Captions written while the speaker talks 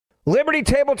Liberty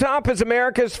Tabletop is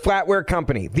America's flatware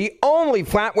company, the only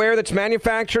flatware that's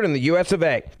manufactured in the US of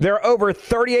A. There are over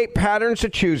 38 patterns to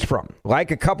choose from. Like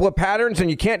a couple of patterns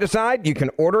and you can't decide, you can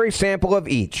order a sample of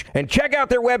each. And check out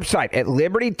their website at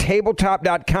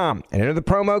libertytabletop.com and enter the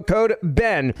promo code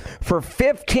BEN for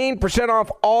 15% off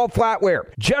all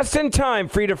flatware. Just in time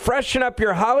for you to freshen up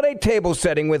your holiday table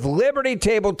setting with Liberty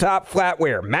Tabletop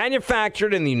flatware,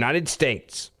 manufactured in the United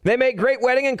States. They make great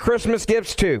wedding and Christmas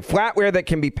gifts too, flatware that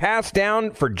can be passed down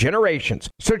for generations.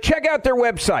 So check out their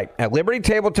website at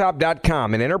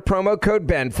libertytabletop.com and enter promo code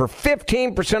BEN for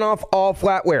 15% off all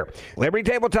flatware.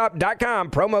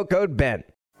 libertytabletop.com, promo code BEN.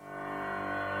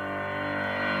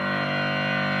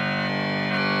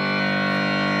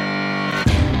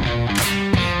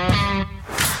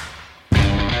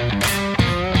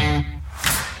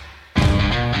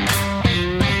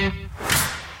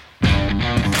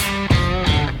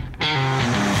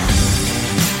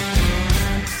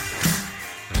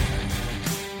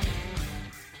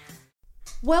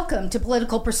 Welcome to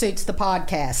Political Pursuits, the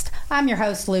podcast. I'm your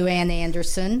host, Lou Ann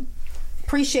Anderson.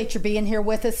 Appreciate your being here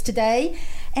with us today.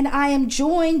 And I am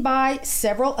joined by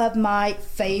several of my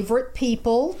favorite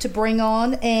people to bring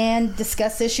on and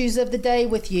discuss issues of the day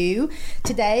with you.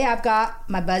 Today, I've got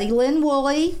my buddy Lynn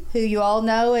Woolley, who you all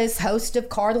know as host of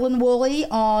Cardle and Woolley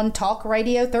on Talk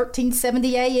Radio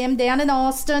 1370 AM down in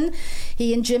Austin.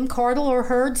 He and Jim Cardle are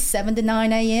heard 7 to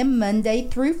 9 AM Monday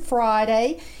through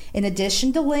Friday. In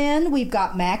addition to Lynn, we've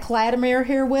got Mac Latimer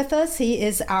here with us. He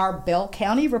is our Bell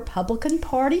County Republican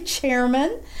Party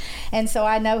chairman. And so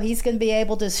I know he's going to be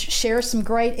able to share some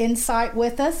great insight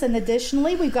with us. And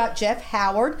additionally, we've got Jeff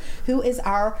Howard, who is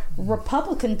our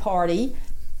Republican Party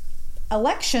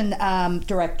election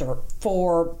director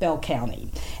for Bell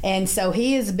County. And so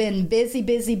he has been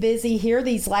busy here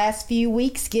these last few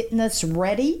weeks getting us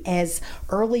ready as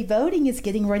early voting is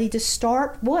getting ready to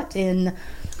start, in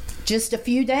just a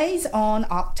few days on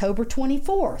October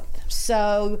 24th.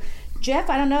 So, Jeff,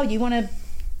 I don't know, you want to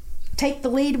take the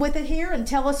lead with it here and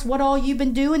tell us what all you've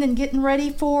been doing and getting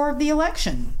ready for the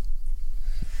election?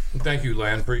 Thank you,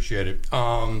 Lan. Appreciate it.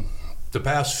 The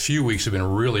past few weeks have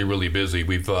been really busy.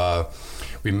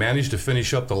 We managed to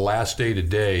finish up the last day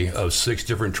today of 6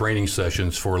 different training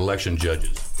sessions for election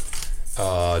judges.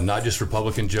 Not just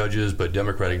Republican judges, but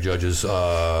Democratic judges.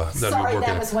 Sorry,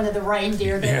 that was one of the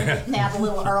reindeer that were out a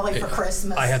little early for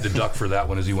Christmas. I had to duck for that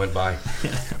one as he went by.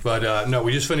 But no,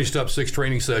 we just finished up 6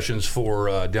 training sessions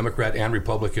for Democrat and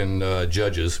Republican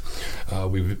judges.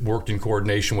 We've worked in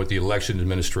coordination with the election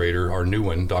administrator, our new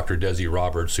one, Dr. Desi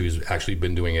Roberts, who's actually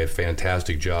been doing a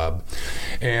fantastic job.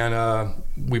 And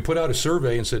we put out a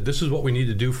survey and said, this is what we need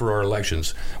to do for our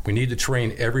elections. We need to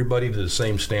train everybody to the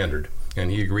same standard. And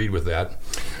he agreed with that.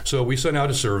 So we sent out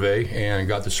a survey and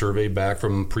got the survey back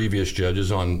from previous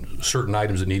judges on certain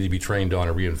items that needed to be trained on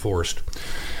and reinforced.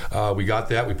 We got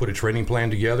that. We put a training plan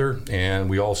together, and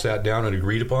we all sat down and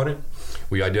agreed upon it.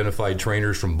 We identified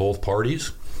trainers from both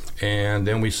parties. And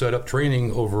then we set up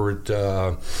training over at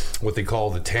what they call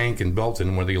the Tank in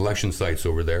Belton, one of the election sites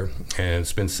over there. And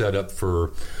it's been set up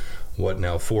for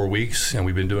 4 weeks, and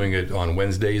we've been doing it on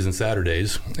Wednesdays and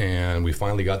Saturdays, and we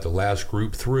finally got the last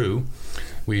group through.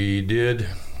 We did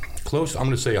close, I'm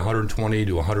going to say 120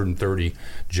 to 130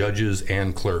 judges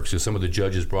and clerks. So some of the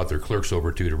judges brought their clerks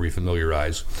over to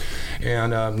refamiliarize.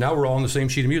 And now we're all on the same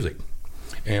sheet of music,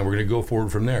 and we're going to go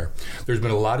forward from there. There's been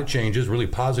a lot of changes, really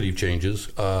positive changes,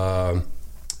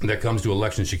 that comes to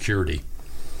election security.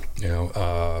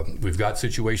 We've got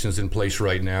situations in place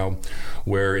right now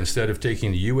where instead of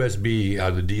taking the USB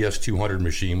out of the DS200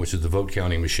 machine, which is the vote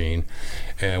counting machine,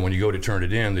 and when you go to turn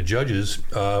it in, the judges,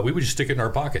 we would just stick it in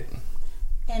our pocket.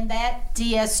 And that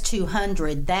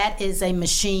DS200, that is a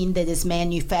machine that is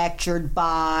manufactured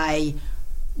by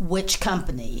which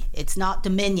company? It's not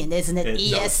Dominion, isn't it?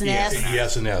 ES&S?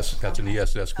 ES&S. That's an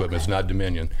ES&S equipment. Okay. It's not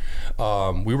Dominion.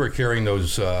 We were carrying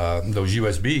those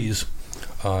USBs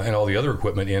and all the other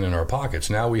equipment in our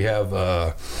pockets. Now we have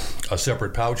a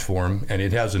separate pouch for them, and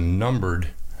it has a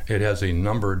numbered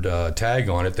tag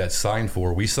on it that's signed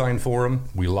for. We sign for them,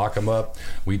 we lock them up,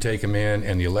 we take them in,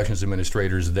 and the elections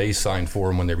administrators, they sign for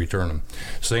them when they return them.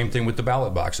 Same thing with the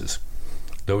ballot boxes.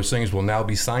 Those things will now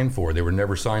be signed for. They were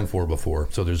never signed for before.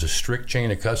 So there's a strict chain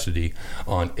of custody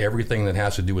on everything that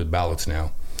has to do with ballots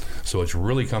now. So it's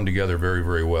really come together very,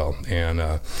 very well, and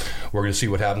we're going to see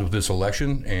what happens with this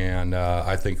election, and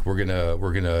I think we're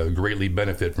gonna greatly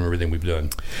benefit from everything we've done.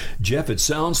 Jeff, it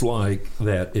sounds like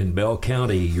that in Bell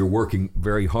County you're working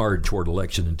very hard toward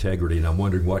election integrity, and I'm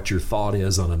wondering what your thought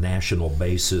is on a national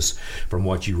basis from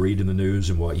what you read in the news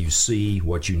and what you see,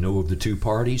 what you know of the two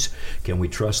parties. Can we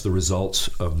trust the results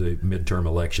of the midterm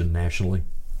election nationally?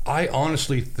 I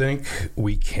honestly think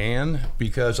we can,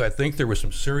 because I think there were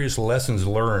some serious lessons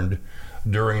learned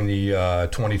during the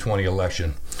 2020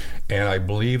 election. And I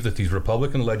believe that these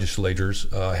Republican legislators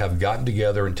have gotten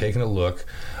together and taken a look,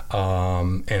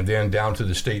 and then down to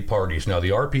the state parties. Now, the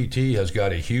RPT has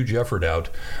got a huge effort out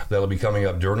that'll be coming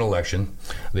up during election.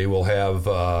 They will have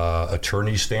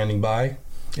attorneys standing by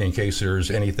in case there's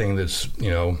anything that's,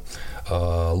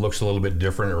 looks a little bit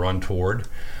different or untoward.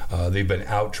 They've been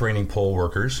out training poll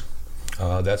workers.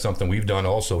 That's something we've done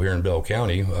also here in Bell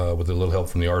County with a little help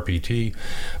from the RPT.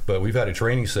 But we've had a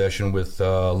training session with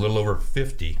a little over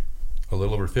 50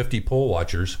 poll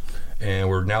watchers, and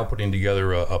we're now putting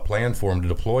together a plan for them to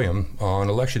deploy them on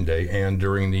election day and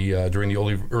during the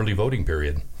early voting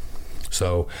period.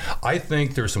 So I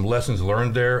think there's some lessons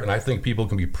learned there, and I think people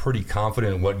can be pretty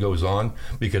confident in what goes on,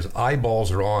 because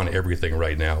eyeballs are on everything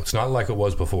right now. It's not like it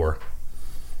was before.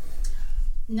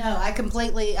 No, I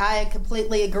completely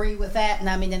agree with that.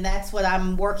 And that's what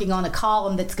I'm working on, a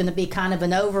column that's going to be kind of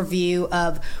an overview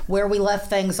of where we left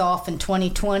things off in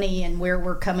 2020 and where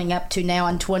we're coming up to now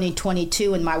in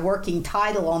 2022. And my working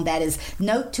title on that is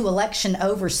Note to Election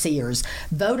Overseers: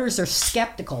 Voters are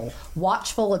skeptical,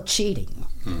 watchful of cheating.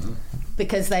 Mm-hmm.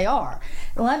 Because they are.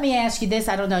 Let me ask you this.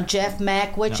 I don't know, Jeff,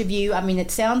 Mac, which of you, it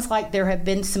sounds like there have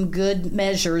been some good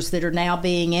measures that are now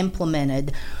being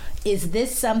implemented. Is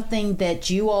this something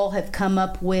that you all have come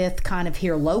up with kind of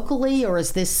here locally, or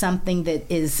is this something that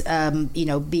is,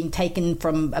 being taken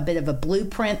from a bit of a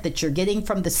blueprint that you're getting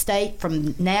from the state,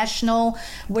 from national?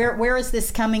 Where is this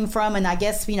coming from? And I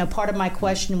guess, part of my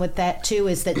question with that too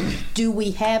is that do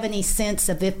we have any sense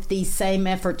of if these same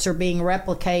efforts are being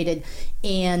replicated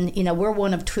in, we're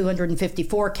one of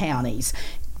 254 counties.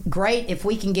 Great if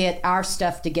we can get our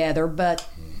stuff together, but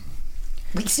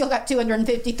we still got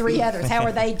 253 others. How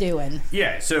are they doing?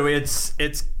 Yeah, so it's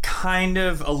kind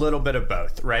of a little bit of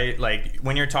both, right? Like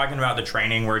when you're talking about the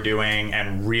training we're doing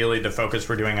and really the focus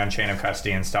we're doing on chain of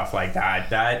custody and stuff like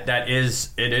that is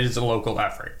a local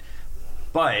effort.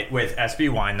 But with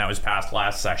SB1 that was passed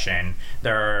last session,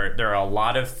 there are a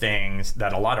lot of things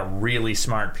that a lot of really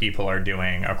smart people are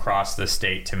doing across the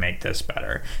state to make this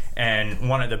better. And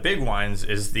one of the big ones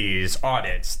is these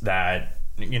audits that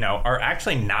are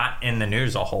actually not in the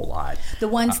news a whole lot. The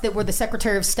ones that were the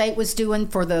Secretary of State was doing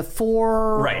for the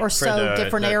four or so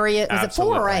different areas. Was it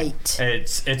 4 or 8?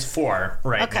 It's 4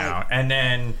 now. And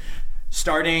then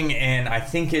starting in, I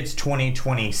think it's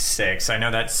 2026. I know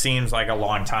that seems like a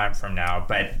long time from now,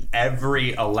 but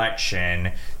every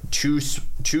election, two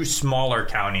smaller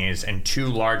counties and 2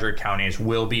 larger counties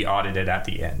will be audited at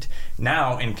the end.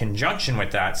 Now, in conjunction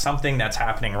with that, something that's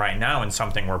happening right now and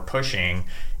something we're pushing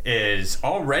is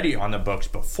already on the books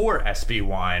before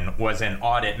SB1 was an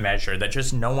audit measure that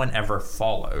just no one ever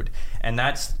followed. And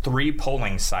that's 3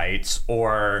 polling sites,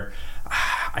 or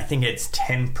I think it's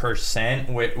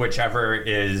 10%, whichever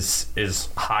is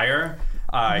higher,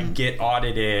 get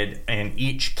audited in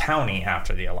each county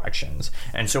after the elections.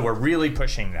 And so we're really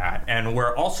pushing that. And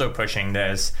we're also pushing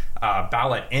this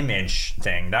ballot image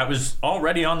thing that was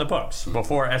already on the books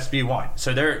before SB1.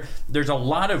 So there's a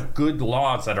lot of good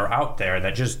laws that are out there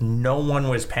that just no one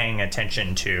was paying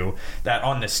attention to, that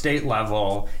on the state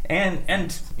level and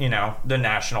the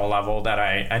national level that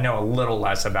I know a little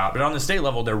less about, but on the state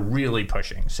level they're really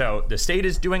pushing. So the state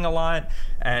is doing a lot,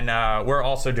 and we're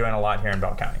also doing a lot here in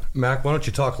Bell County. Mac, why don't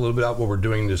you talk a little bit about what we're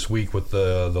doing this week with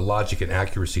the logic and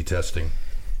accuracy testing?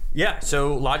 Yeah,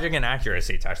 so logic and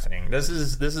accuracy testing. This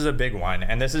is a big one,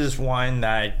 and this is one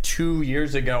that 2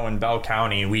 years ago in Bell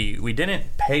County we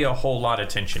didn't pay a whole lot of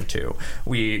attention to.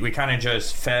 We kind of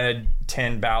just fed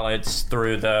 10 ballots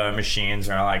through the machines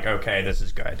and are like, okay, this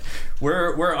is good.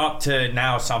 We're up to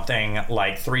now something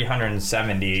like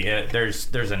 370.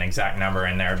 There's an exact number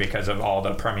in there because of all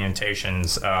the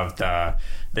permutations of the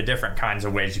different kinds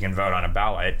of ways you can vote on a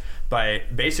ballot.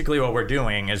 But basically what we're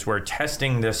doing is we're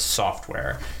testing this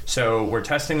software. So we're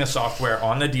testing the software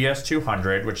on the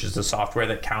DS200, which is the software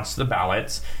that counts the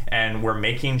ballots, and we're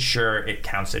making sure it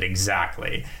counts it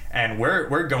exactly. And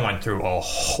we're going through a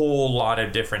whole lot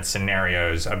of different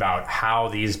scenarios about how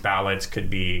these ballots could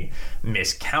be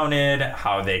miscounted,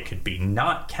 how they could be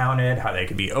not counted, how they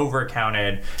could be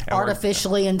overcounted.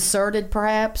 Artificially inserted,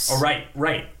 perhaps? Oh,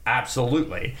 right.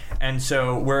 Absolutely. And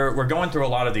so we're going through a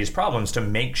lot of these problems to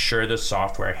make sure the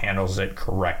software handles it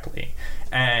correctly.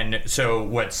 And so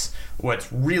what's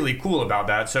really cool about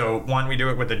that, so one, we do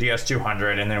it with the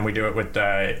DS200, and then we do it with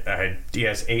the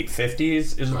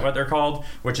DS850s is what they're called,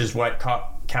 which is what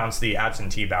counts the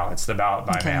absentee ballots, the ballot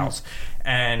by mails.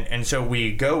 And so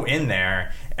we go in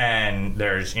there and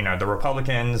there's, you know, the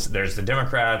Republicans, there's the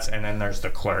Democrats, and then there's the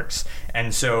clerks.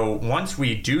 And so once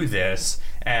we do this,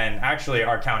 and actually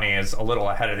our county is a little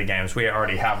ahead of the games. We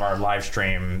already have our live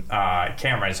stream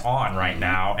cameras on right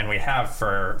now, and we have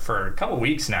for a couple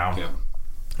weeks now. Yeah.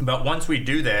 But once we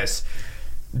do this,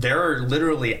 there are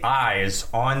literally eyes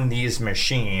on these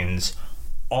machines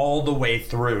all the way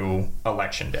through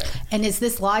Election Day. And is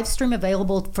this live stream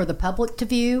available for the public to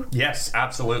view? Yes,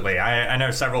 absolutely. I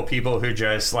know several people who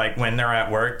just, like, when they're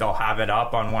at work, they'll have it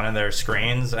up on one of their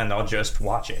screens and they'll just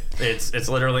watch it. It's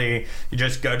literally, you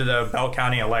just go to the Bell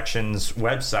County Elections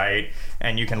website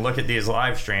and you can look at these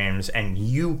live streams and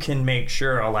you can make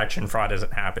sure election fraud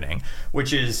isn't happening,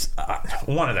 which is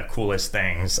one of the coolest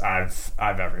things I've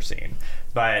ever seen.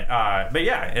 But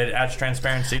yeah, it adds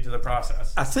transparency to the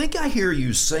process. I think I hear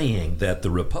you saying that the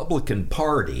Republican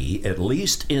Party, at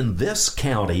least in this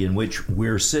county in which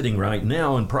we're sitting right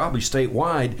now and probably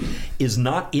statewide, is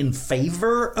not in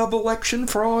favor of election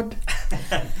fraud?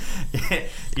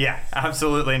 Yeah,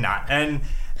 absolutely not. And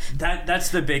that's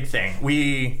the big thing.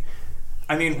 We've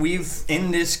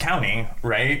in this county,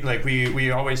 right? Like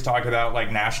we always talk about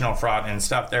like national fraud and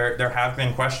stuff. There have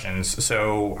been questions.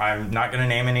 So I'm not going to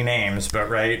name any names, but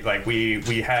right, like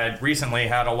we had recently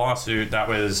had a lawsuit that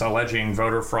was alleging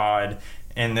voter fraud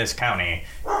in this county.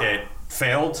 It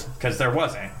failed because there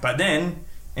wasn't. But then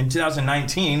in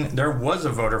 2019, there was a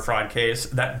voter fraud case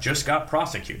that just got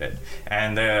prosecuted,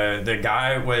 and the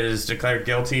guy was declared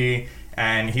guilty.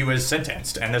 And he was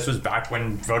sentenced. And this was back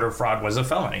when voter fraud was a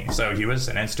felony. So he was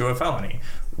sentenced to a felony,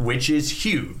 which is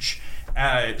huge.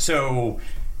 So,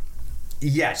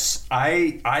 yes,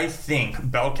 I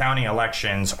think Bell County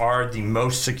elections are the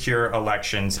most secure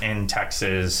elections in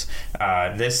Texas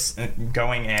this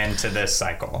going into this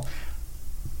cycle.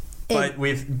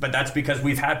 But that's because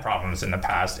we've had problems in the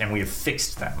past and we've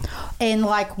fixed them. And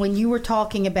like when you were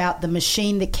talking about the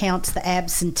machine that counts the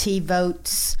absentee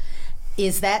votes,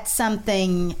 is that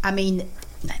something, I mean,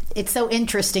 it's so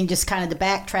interesting just kind of to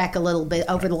backtrack a little bit.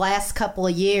 Over the last couple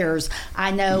of years,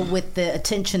 I know with the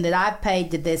attention that I've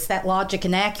paid to this, that logic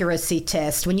and accuracy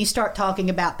test, when you start talking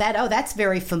about that, oh, that's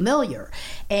very familiar.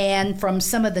 And from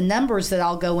some of the numbers that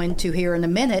I'll go into here in a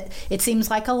minute, it seems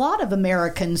like a lot of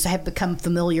Americans have become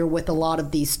familiar with a lot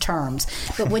of these terms.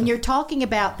 But when you're talking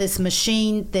about this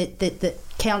machine that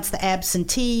counts the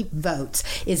absentee votes,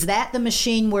 is that the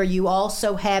machine where you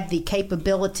also have the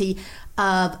capability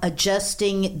of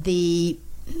adjusting the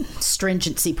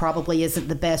stringency, probably isn't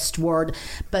the best word,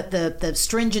 but the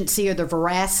stringency or the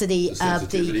veracity of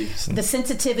the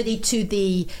sensitivity to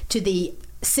the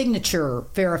signature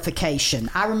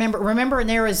verification? I remember in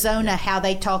Arizona how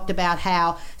they talked about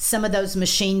how some of those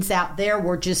machines out there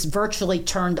were just virtually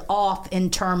turned off in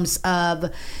terms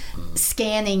of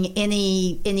scanning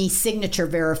any signature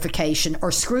verification,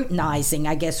 or scrutinizing,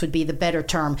 I guess would be the better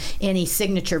term, any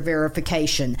signature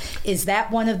verification. Is that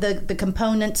one of the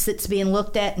components that's being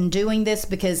looked at in doing this?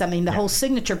 Because I mean the whole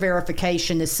signature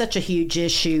verification is such a huge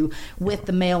issue with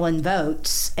the mail-in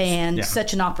votes and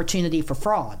such an opportunity for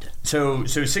fraud. So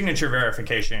signature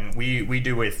verification, we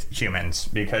do with humans,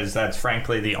 because that's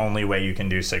frankly the only way you can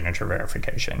do signature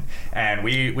verification. And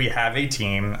we have a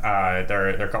team.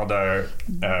 They're called a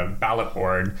ballot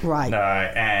board, right?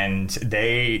 And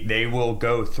they will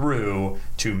go through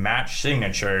to match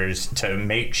signatures to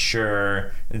make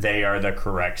sure they are the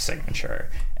correct signature.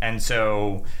 And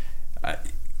so,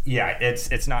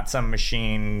 it's not some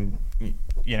machine,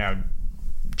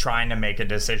 trying to make a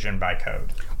decision by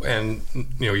code. And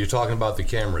you're talking about the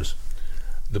cameras.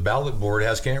 The ballot board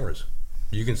has cameras.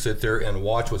 You can sit there and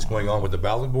watch what's going on with the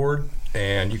ballot board,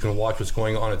 and you can watch what's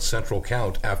going on at central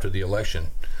count after the election.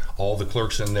 All the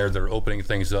clerks in there that are opening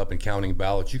things up and counting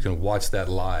ballots, you can watch that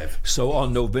live. So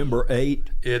on November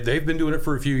 8th? They've been doing it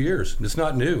for a few years. It's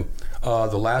not new.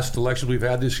 The last elections we've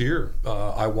had this year,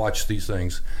 I watched these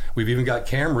things. We've even got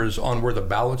cameras on where the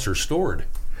ballots are stored.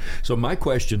 So my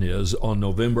question is, on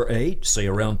November 8th, say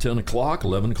around 10 o'clock,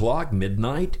 11 o'clock,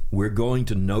 midnight, we're going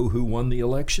to know who won the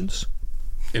elections?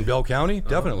 In Bell County?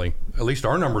 Definitely. At least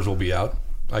our numbers will be out.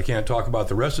 I can't talk about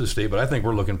the rest of the state, but I think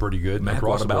we're looking pretty good. Matt,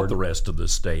 what about the rest of the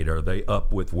state? Are they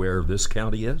up with where this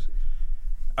county is?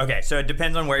 Okay, so it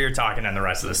depends on where you're talking in the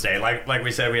rest of the state. Like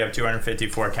we said, we have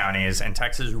 254 counties, and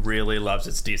Texas really loves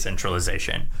its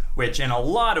decentralization, which in a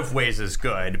lot of ways is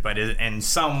good, but in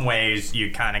some ways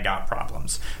you kind of got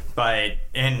problems. But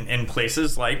in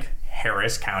places like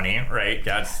Harris County, right,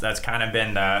 that's kind of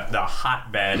been the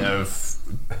hotbed of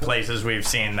places we've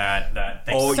seen that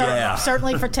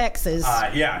certainly for Texas.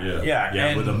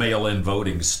 And with the mail-in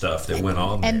voting stuff that went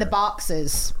on and there. The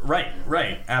boxes.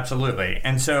 Right, absolutely.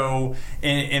 And so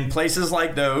in places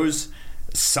like those,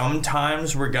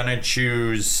 sometimes we're going to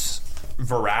choose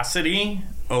veracity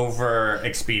over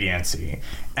expediency.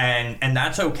 And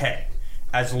that's okay,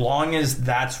 as long as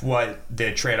that's what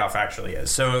the trade-off actually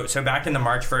is. So back in the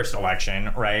March 1st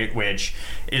election, right, which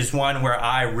is one where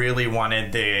I really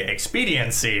wanted the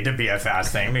expediency to be a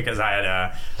fast thing because I had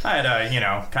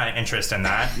a kind of interest in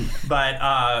that.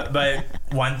 But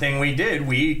one thing we did,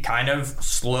 we kind of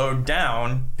slowed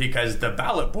down because the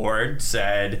ballot board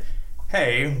said,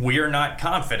 hey, we are not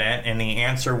confident in the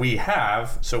answer we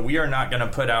have, so we are not going to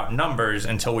put out numbers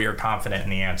until we are confident in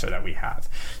the answer that we have.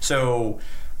 So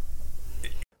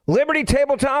Liberty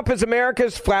Tabletop is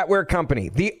America's flatware company,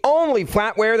 the only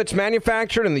flatware that's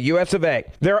manufactured in the US of A.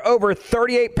 There are over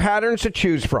 38 patterns to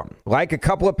choose from. Like a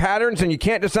couple of patterns and you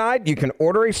can't decide, you can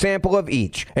order a sample of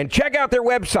each. And check out their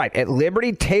website at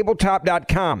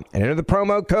libertytabletop.com and enter the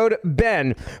promo code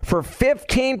BEN for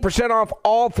 15% off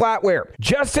all flatware.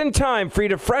 Just in time for you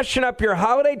to freshen up your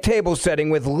holiday table setting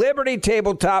with Liberty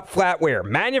Tabletop flatware,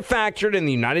 manufactured in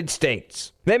the United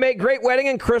States. They make great wedding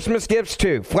and Christmas gifts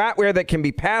too, flatware that can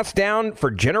be passed down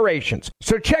for generations.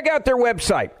 So check out their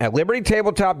website at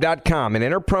libertytabletop.com and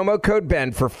enter promo code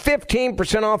BEN for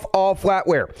 15% off all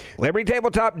flatware.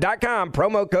 libertytabletop.com,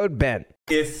 promo code BEN.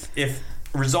 If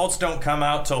results don't come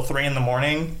out till 3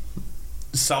 a.m,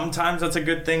 sometimes that's a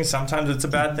good thing, sometimes it's a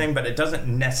bad thing, but it doesn't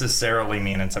necessarily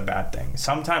mean it's a bad thing.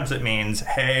 Sometimes it means,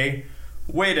 hey,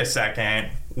 wait a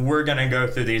second, we're going to go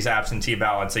through these absentee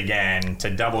ballots again to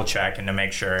double check and to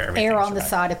make sure everything's err on the right.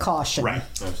 side of caution. Right.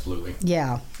 Absolutely.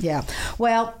 Yeah.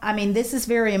 Well, I mean, this is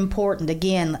very important.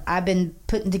 Again, I've been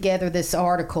putting together this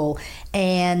article,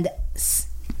 and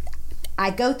I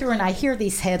go through and I hear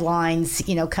these headlines,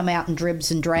 come out in dribs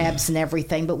and drabs and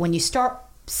everything. But when you start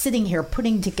sitting here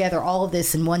putting together all of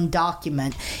this in one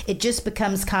document, it just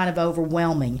becomes kind of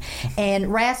overwhelming.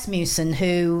 And Rasmussen,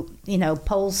 who,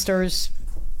 pollsters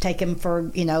take them for,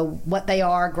 what they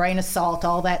are, grain of salt,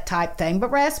 all that type thing. But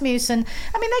Rasmussen,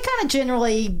 I mean, they kind of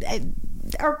generally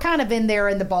are kind of in there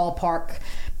in the ballpark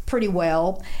pretty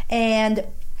well. And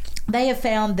they have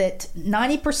found that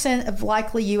 90% of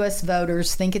likely U.S.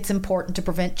 voters think it's important to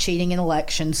prevent cheating in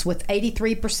elections, with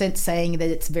 83% saying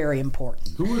that it's very important.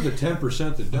 Who are the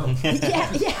 10% that don't?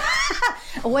 Yeah.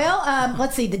 Well,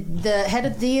 let's see. The head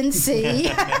of DNC.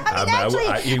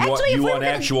 You want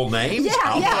actual names?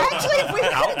 Actually, if we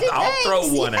I'll throw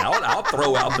one out. I'll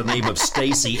throw out the name of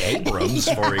Stacey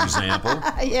Abrams, for example.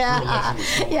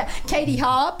 Yeah. Katie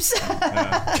Hobbs.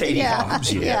 Katie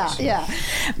Hobbs, yes. Yeah.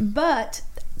 But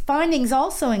findings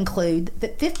also include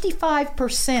that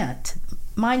 55%,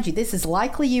 mind you, this is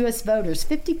likely U.S. voters,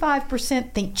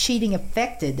 55% think cheating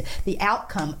affected the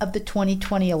outcome of the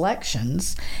 2020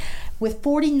 elections, with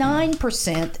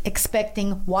 49%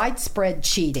 expecting widespread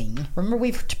cheating. Remember,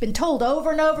 we've been told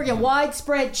over and over again,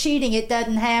 widespread cheating, it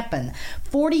doesn't happen.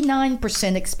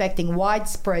 49% expecting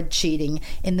widespread cheating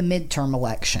in the midterm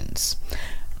elections.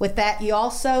 With that,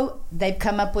 they've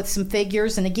come up with some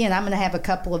figures, and again, I'm going to have a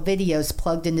couple of videos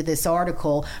plugged into this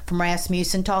article from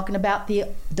Rasmussen talking about the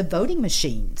voting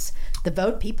machines.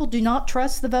 People do not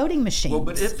trust the voting machines. Well,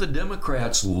 but if the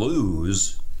Democrats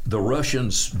lose, the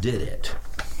Russians did it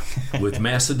with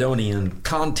Macedonian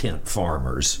content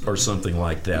farmers or something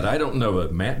like that. I don't know,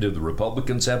 Matt, do the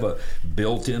Republicans have a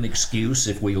built-in excuse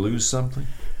if we lose something?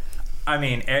 I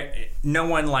mean, no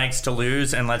one likes to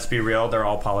lose, and let's be real, they're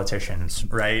all politicians,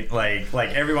 right? Like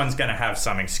everyone's going to have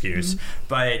some excuse.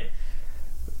 Mm-hmm.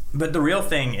 But the real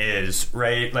thing is,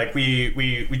 right, like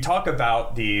we talk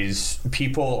about these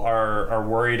people are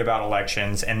worried about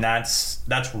elections, and that's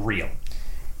real.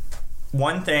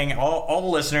 One thing all the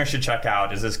listeners should check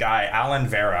out is this guy, Alan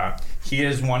Vera. He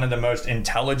is one of the most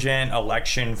intelligent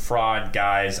election fraud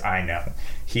guys I know.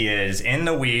 He is in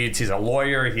the weeds. He's a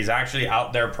lawyer. He's actually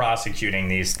out there prosecuting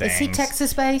these things. Is he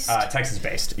Texas-based?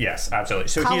 Texas-based, yes, absolutely.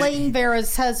 So Colleen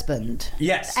Vera's husband.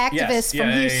 Yes. Activist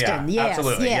from Houston. Yeah, yes,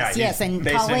 absolutely. Yes. And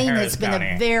Colleen has been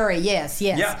a very,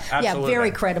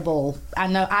 very credible.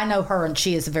 I know her, and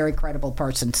she is a very credible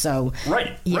person. So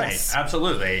right,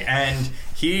 absolutely. And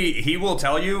he will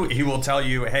tell you,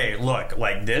 hey, look,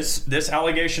 like this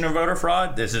allegation of voter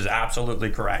fraud, this is absolutely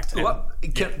correct. Well,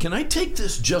 can I take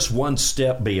this just one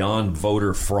step beyond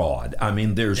voter fraud? I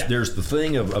mean, there's the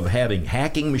thing of having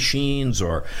hacking machines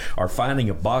or finding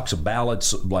a box of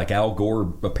ballots like Al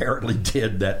Gore apparently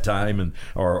did that time,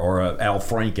 or Al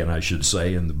Franken, I should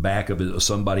say, in the back of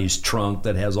somebody's trunk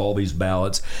that has all these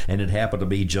ballots, and it happened to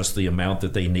be just the amount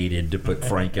that they needed to put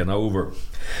Franken over.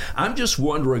 I'm just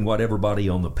wondering what everybody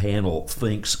on the panel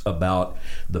thinks about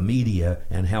the media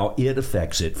and how it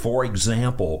affects it. For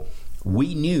example,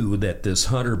 we knew that this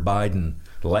Hunter Biden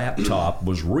laptop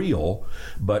was real,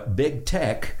 but big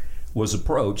tech was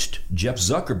approached. Jeff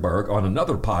Zuckerberg, on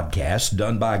another podcast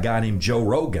done by a guy named Joe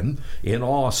Rogan in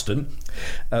Austin,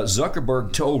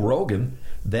 Zuckerberg told Rogan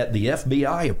that the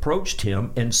FBI approached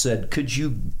him and said, could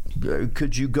you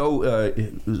go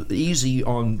easy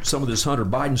on some of this Hunter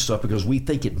Biden stuff, because we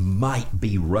think it might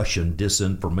be Russian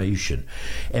disinformation.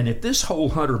 And if this whole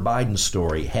Hunter Biden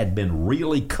story had been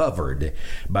really covered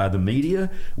by the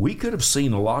media, we could have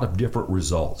seen a lot of different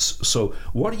results. So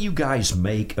what do you guys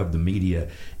make of the media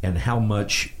and how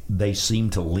much they seem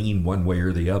to lean one way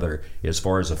or the other as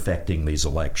far as affecting these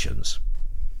elections?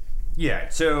 Yeah,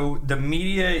 so the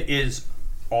media is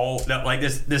all like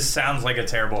this sounds like a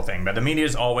terrible thing, but the media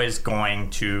is always going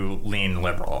to lean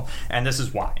liberal, and this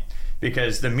is why.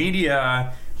 Because the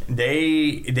media,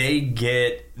 they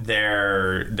get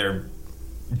their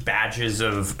badges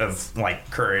of like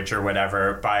courage or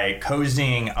whatever by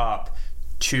cozying up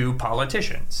to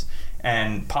politicians.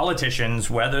 And politicians,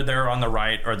 whether they're on the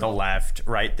right or the left,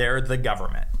 right, they're the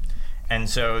government. And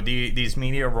so these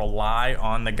media rely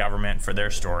on the government for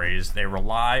their stories. They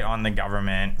rely on the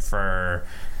government for,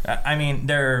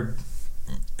 they're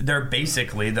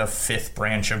basically the fifth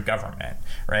branch of government,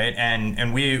 right?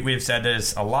 And we've said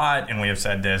this a lot, and we have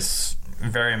said this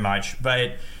very much,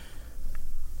 but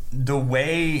the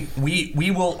way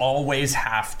we will always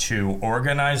have to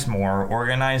organize more,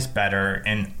 organize better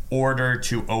in order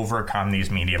to overcome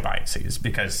these media biases,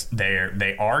 because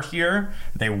they are here,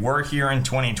 they were here in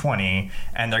 2020,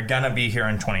 and they're gonna be here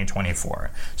in 2024.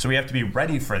 So we have to be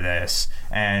ready for this,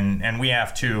 and we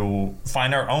have to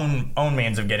find our own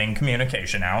means of getting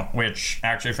communication out, which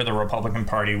actually for the Republican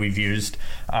Party we've used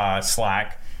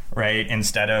Slack, right,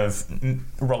 instead of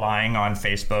relying on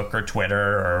Facebook or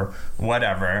Twitter or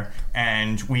whatever.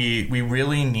 And we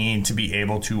really need to be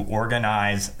able to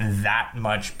organize that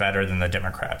much better than the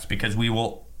Democrats, because we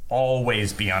will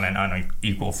always be on an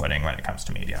unequal footing when it comes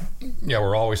to media. Yeah,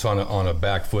 we're always on a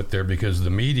back foot there, because the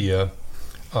media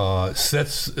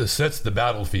sets the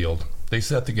battlefield. They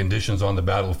set the conditions on the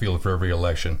battlefield for every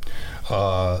election.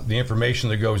 The information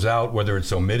that goes out, whether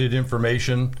it's omitted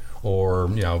information or,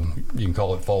 you can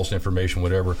call it false information,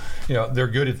 whatever, they're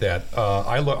good at that.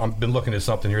 I've been looking at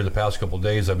something here the past couple of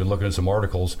days. I've been looking at some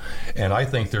articles, and I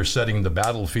think they're setting the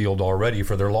battlefield already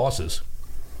for their losses.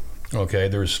 Okay,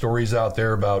 there's stories out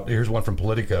there about, here's one from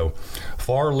Politico.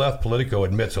 Far left Politico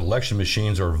admits election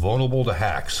machines are vulnerable to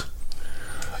hacks.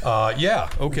 Yeah,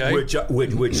 okay.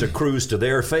 Which accrues to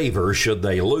their favor should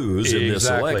they lose in this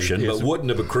election, but wouldn't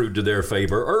have accrued to their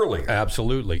favor earlier.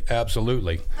 Absolutely.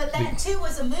 But that too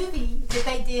was a movie that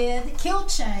they did, Kill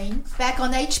Chain, back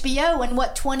on HBO in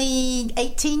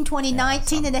 2018,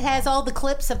 2019, and it has all the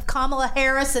clips of Kamala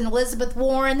Harris and Elizabeth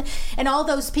Warren and all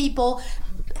those people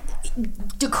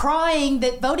decrying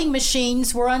that voting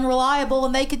machines were unreliable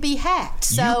and they could be hacked.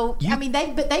 So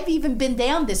they've even been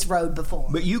down this road before.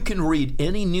 But you can read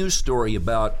any news story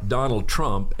about Donald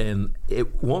Trump, and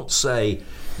it won't say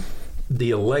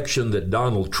the election that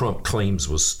Donald Trump claims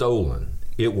was stolen.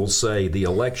 It will say the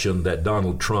election that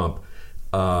Donald Trump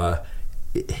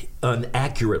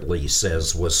unaccurately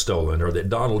says was stolen, or that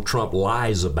Donald Trump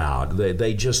lies about.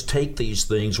 They just take these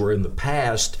things where in the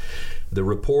past the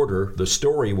reporter, the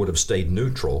story would have stayed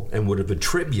neutral and would have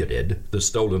attributed the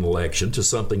stolen election to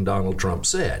something Donald Trump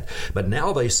said. But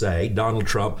now they say Donald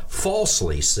Trump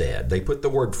falsely said. They put the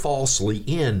word falsely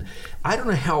in. I don't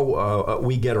know how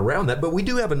we get around that, but we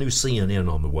do have a new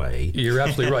CNN on the way. You're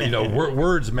absolutely right.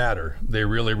 Words matter. They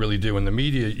really, really do. And the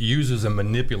media uses and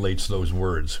manipulates those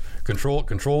words.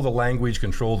 Control the language,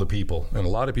 control the people. And a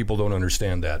lot of people don't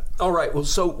understand that. All right. Well,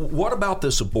 so what about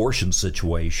this abortion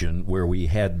situation where we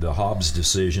had the Hobbs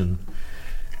decision?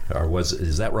 Or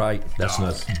is that right? That's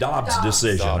not Dobbs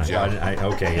decision. Dobbs, yeah.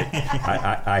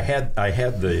 I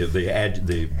had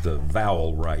the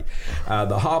vowel right.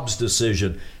 The Hobbs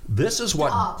decision. This is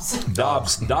what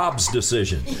Dobbs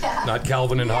decision. Yeah. Not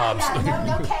Calvin and Hobbes.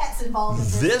 No cats involved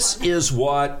in this is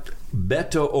what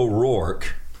Beto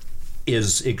O'Rourke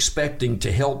is expecting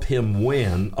to help him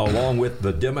win, along with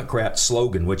the Democrat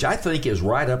slogan, which I think is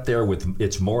right up there with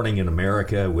It's Morning in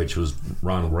America, which was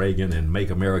Ronald Reagan, and Make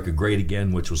America Great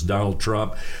Again, which was Donald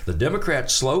Trump. The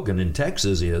Democrat slogan in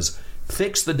Texas is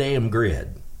fix the damn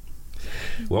grid.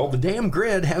 Well, the damn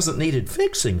grid hasn't needed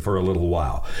fixing for a little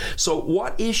while. So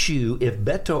what issue, if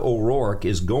Beto O'Rourke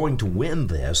is going to win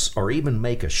this or even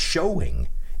make a showing,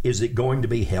 is it going to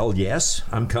be, hell yes,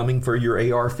 I'm coming for your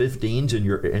AR-15s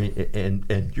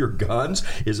and your guns?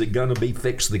 Is it going to be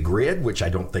fix the grid, which I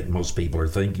don't think most people are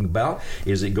thinking about?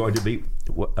 Is it going to be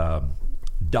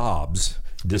Dobbs'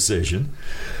 decision?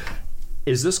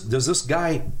 does this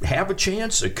guy have a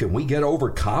chance? Can we get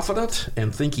overconfident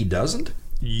and think he doesn't?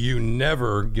 You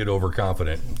never get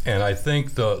overconfident, and I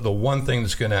think the one thing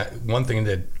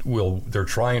that they're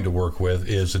trying to work with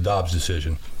is the Dobbs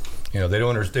decision. They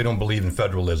don't believe in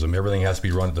federalism. Everything has to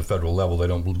be run at the federal level. They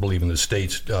don't believe in the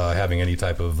states having any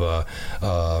type of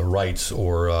rights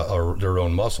or their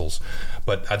own muscles.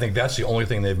 But I think that's the only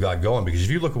thing they've got going, because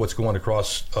if you look at what's going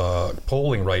across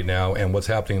polling right now and what's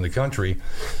happening in the country,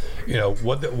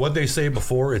 what they say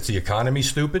before, it's the economy,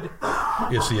 stupid.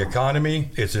 It's the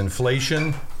economy, it's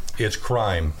inflation, it's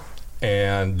crime.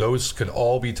 And those could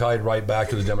all be tied right back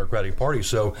to the Democratic Party.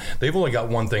 So they've only got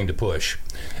one thing to push.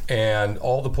 And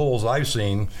all the polls I've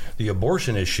seen, the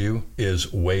abortion issue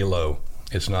is way low.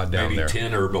 It's not down Maybe there.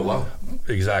 10 or below.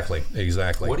 Exactly.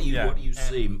 What do you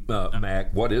see,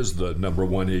 Mac? What is the number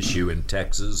one issue in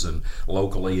Texas and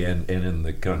locally and in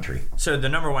the country? So the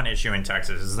number one issue in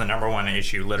Texas is the number one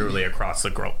issue literally across the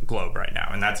globe right now,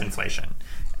 and that's inflation.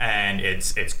 And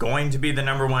it's going to be the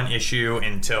number one issue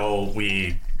until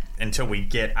we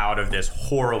get out of this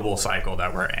horrible cycle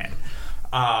that we're in.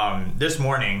 This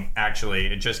morning, actually,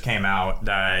 it just came out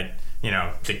that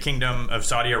the Kingdom of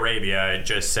Saudi Arabia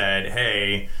just said,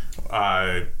 hey,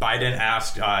 Biden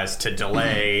asked us to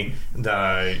delay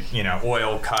the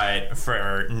oil cut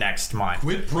for next month.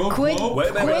 Quid pro Quid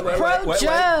pro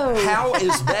Joe. How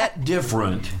is that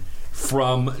different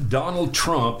from Donald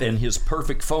Trump and his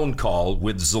perfect phone call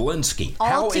with Zelensky?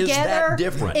 How is that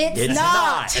different? It's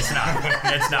not. It's not.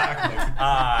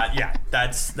 Yeah,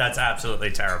 that's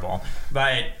absolutely terrible.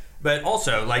 But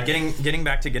also, like, getting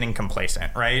back to getting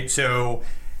complacent, right? So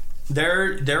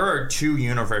there are two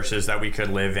universes that we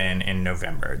could live in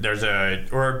November.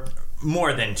 Or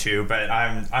more than two, but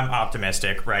I'm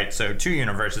optimistic, right? So two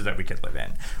universes that we could live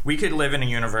in. We could live in a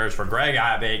universe where Greg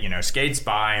Abbott, skates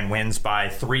by and wins by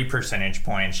 3 percentage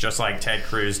points, just like Ted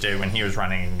Cruz did when he was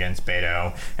running against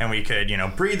Beto. And we could,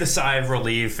 breathe a sigh of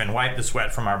relief and wipe the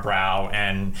sweat from our brow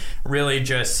and really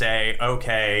just say,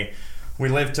 okay, we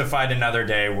live to fight another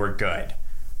day, we're good.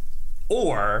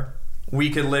 Or we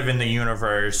could live in the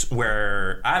universe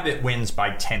where Abbott wins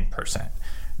by 10%.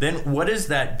 Then what does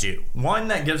that do? One,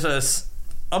 that gives us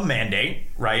a mandate,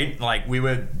 right? Like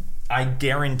I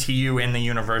guarantee you in the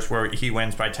universe where he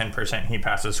wins by 10%, he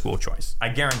passes school choice. I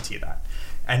guarantee that.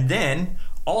 And then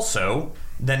also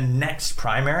the next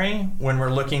primary, when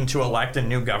we're looking to elect a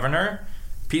new governor,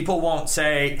 people won't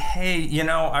say, hey,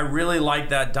 I really like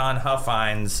that Don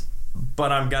Huffines,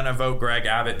 but I'm going to vote Greg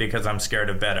Abbott because I'm scared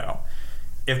of Beto.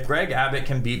 If Greg Abbott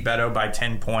can beat Beto by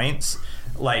 10 points,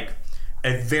 like,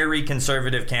 a very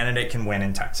conservative candidate can win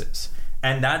in Texas.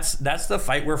 And that's the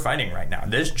fight we're fighting right now.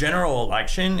 This general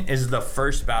election is the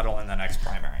first battle in the next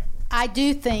primary. I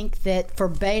do think that for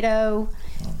Beto,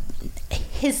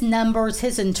 his numbers,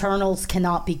 his internals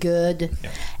cannot be good.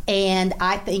 Yeah. And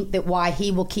I think that why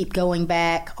he will keep going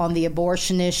back on the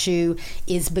abortion issue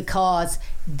is because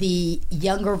the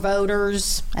younger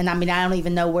voters, and I don't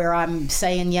even know where I'm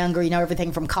saying younger,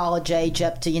 everything from college age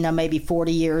up to, maybe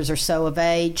 40 years or so of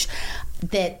age,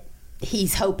 that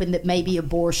he's hoping that maybe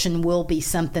abortion will be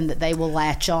something that they will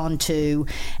latch on to.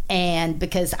 And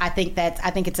because I think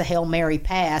it's a Hail Mary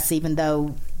pass, even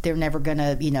though they're never going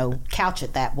to, couch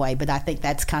it that way. But I think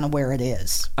that's kind of where it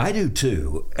is. I do,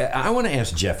 too. I want to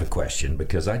ask Jeff a question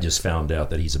because I just found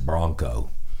out that he's a Bronco.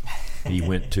 He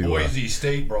went to Boise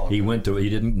State Bronco. He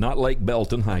didn't, not Lake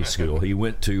Belton High School. He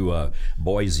went to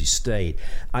Boise State.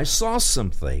 I saw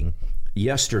something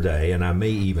yesterday, and I may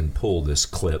even pull this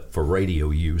clip for radio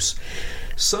use.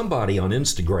 Somebody on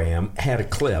Instagram had a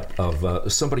clip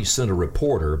of somebody sent a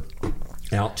reporter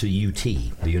out to UT,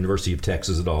 the University of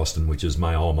Texas at Austin, which is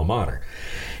my alma mater,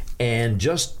 and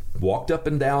just walked up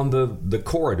and down the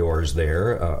corridors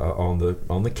there on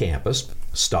the campus,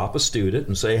 stop a student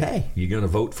and say, hey, you going to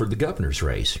vote for the governor's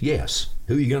race? Yes.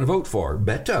 Who are you going to vote for?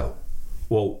 Beto.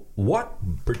 Well, what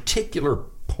particular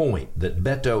point that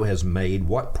Beto has made,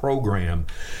 what program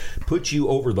puts you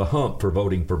over the hump for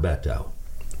voting for Beto?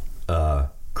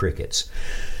 Crickets.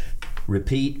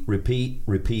 Repeat.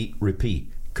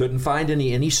 Couldn't find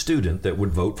any student that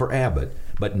would vote for Abbott,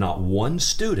 but not one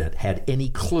student had any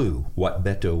clue what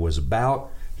Beto was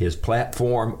about, his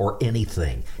platform, or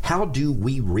anything. How do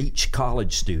we reach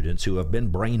college students who have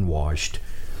been brainwashed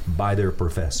by their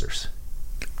professors?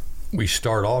 We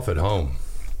start off at home.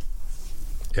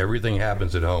 Everything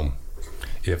happens at home.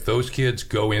 If those kids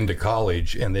go into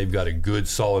college and they've got a good,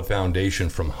 solid foundation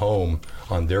from home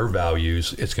on their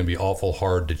values, it's going to be awful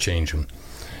hard to change them.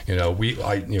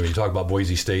 You talk about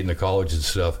Boise State and the colleges and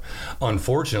stuff.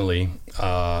 Unfortunately,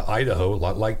 Idaho,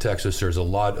 like Texas, there's a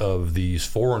lot of these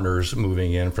foreigners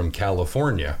moving in from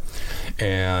California.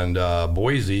 And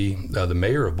Boise, the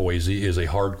mayor of Boise, is a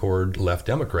hardcore left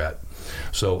Democrat.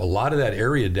 So a lot of that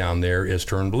area down there is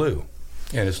turned blue.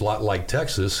 And it's a lot like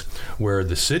Texas, where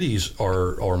the cities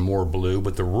are more blue,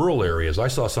 but the rural areas, I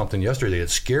saw something yesterday that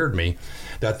scared me,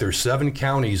 that there's 7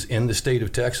 counties in the state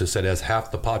of Texas that has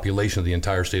half the population of the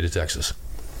entire state of Texas.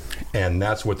 And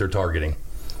that's what they're targeting.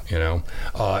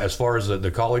 As far as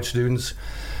the college students,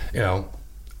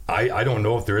 I don't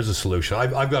know if there is a solution.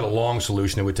 I've got a long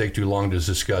solution. It would take too long to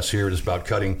discuss here. It's about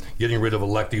getting rid of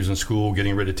electives in school,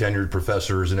 getting rid of tenured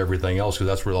professors and everything else, because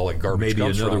that's where all that garbage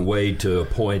comes from. Maybe another way to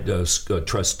appoint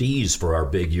trustees for our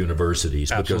big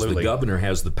universities, Absolutely. Because the governor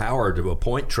has the power to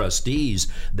appoint trustees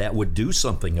that would do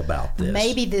something about this.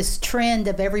 Maybe this trend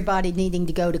of everybody needing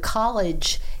to go to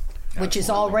college, which is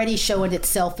already showing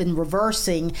itself in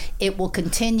reversing, it will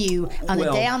continue on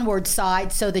a downward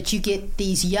side, so that you get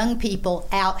these young people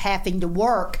out having to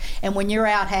work. And when you're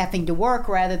out having to work,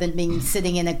 rather than being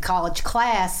sitting in a college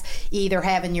class, either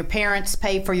having your parents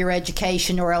pay for your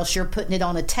education, or else you're putting it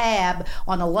on a tab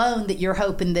on a loan that you're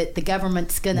hoping that the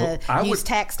government's going to use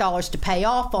tax dollars to pay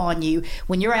off on you.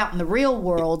 When you're out in the real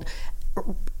world,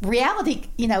 reality,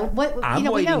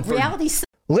 reality.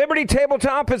 Liberty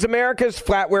Tabletop is America's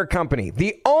flatware company,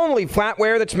 the only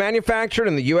flatware that's manufactured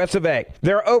in the US of A.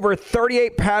 There are over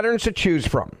 38 patterns to choose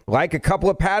from. Like a couple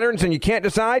of patterns and you can't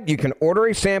decide, you can order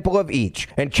a sample of each.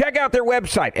 And check out their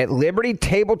website at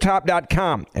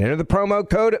libertytabletop.com and enter the promo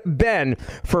code BEN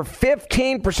for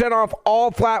 15% off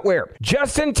all flatware.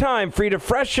 Just in time for you to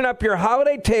freshen up your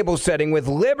holiday table setting with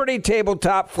Liberty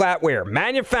Tabletop flatware,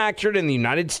 manufactured in the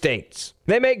United States.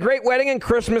 They make great wedding and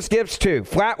Christmas gifts too,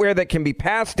 flatware that can be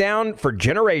passed down for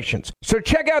generations. So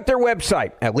check out their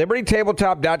website at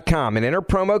libertytabletop.com and enter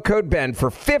promo code BEN for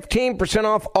 15%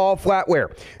 off all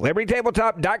flatware.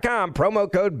 libertytabletop.com, promo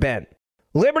code BEN.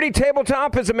 Liberty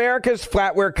Tabletop is America's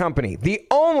flatware company, the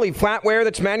only flatware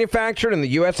that's manufactured in the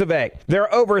US of A. There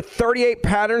are over 38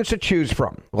 patterns to choose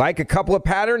from. Like a couple of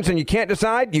patterns and you can't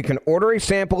decide, you can order a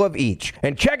sample of each.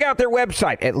 And check out their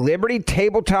website at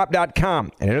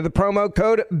libertytabletop.com and enter the promo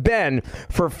code BEN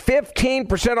for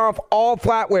 15% off all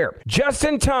flatware. Just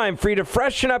in time for you to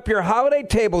freshen up your holiday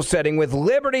table setting with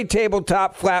Liberty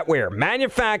Tabletop flatware,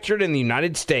 manufactured in the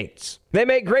United States. They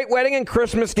make great wedding and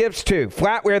Christmas gifts too,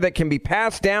 flatware that can be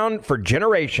passed down for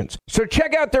generations. So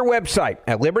check out their website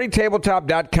at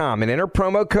libertytabletop.com and enter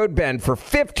promo code BEN for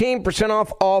 15%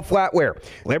 off all flatware.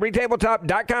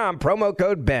 libertytabletop.com, promo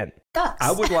code BEN.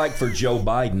 I would like for Joe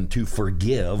Biden to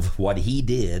forgive what he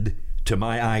did to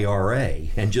my IRA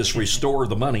and just restore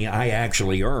the money I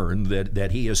actually earned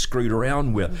that he has screwed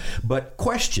around with. But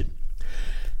question,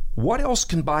 what else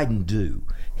can Biden do?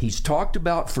 He's talked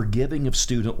about forgiving of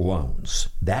student loans.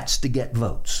 That's to get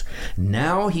votes.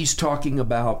 Now he's talking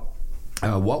about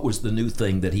what was the new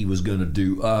thing that he was going to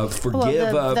do?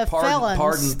 Forgive, pardon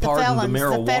the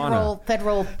marijuana.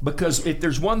 Federal. Because if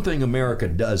there's one thing America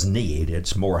does need,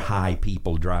 it's more high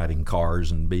people driving cars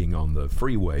and being on the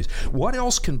freeways. What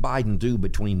else can Biden do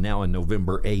between now and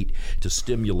November 8 to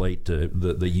stimulate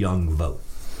the young vote?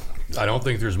 I don't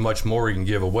think there's much more he can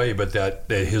give away, but that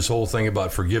his whole thing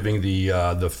about forgiving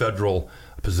the federal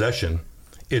possession,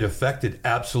 it affected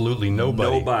absolutely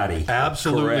nobody.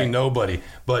 Absolutely Correct. Nobody.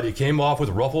 But it came off with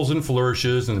ruffles and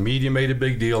flourishes, and the media made a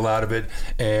big deal out of it,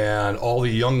 and all the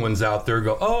young ones out there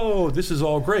go, oh, this is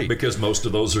all great. Because most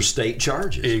of those are state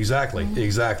charges.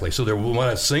 Exactly. So there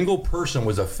wasn't a single person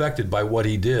was affected by what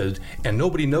he did, and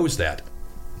nobody knows that.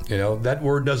 That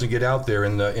word doesn't get out there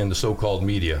in the so-called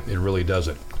media. It really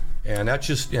doesn't. And that's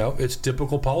just, it's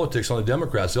typical politics on the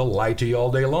Democrats. They'll lie to you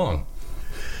all day long.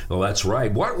 Well, that's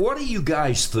right. What do you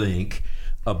guys think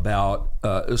about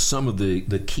some of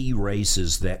the key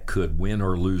races that could win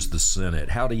or lose the Senate?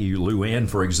 How do you, Luann,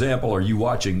 for example, are you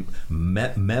watching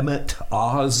Mehmet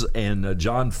Oz and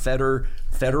John Fetterman?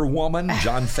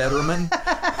 John Fetterman?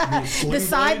 The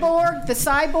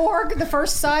cyborg, the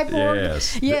first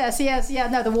cyborg. Yes. Yeah.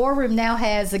 No, the War Room now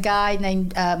has a guy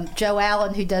named Joe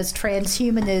Allen who does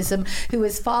transhumanism, who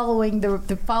is following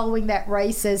that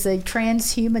race as a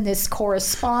transhumanist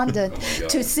correspondent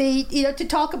to see, to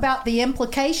talk about the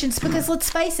implications. Because let's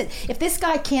face it, if this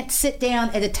guy can't sit down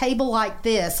at a table like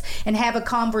this and have a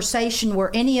conversation where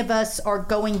any of us are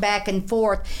going back and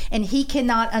forth, and he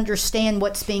cannot understand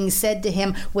what's being said to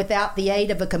him without the aid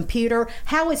of a computer,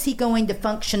 how is he going to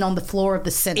function on the floor of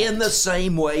the Senate? In the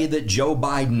same way that Joe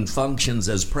Biden functions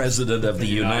as president of the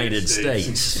United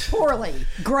States. Poorly.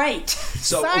 Great.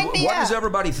 So Sign me what up. does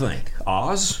everybody think?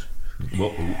 Oz?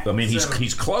 Well, I mean,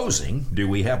 he's closing. Do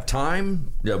we have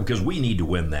time? Because we need to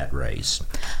win that race.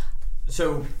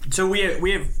 So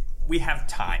we have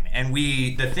time, and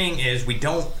the thing is, we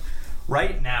don't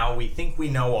right now. We think we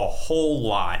know a whole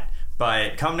lot,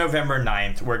 but come November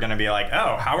 9th, we're going to be like,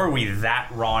 oh, how are we that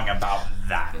wrong about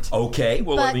that? Okay,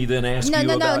 well, let me then ask you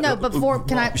about... No, before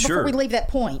we leave that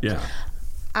point. Yeah.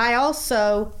 I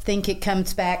also think it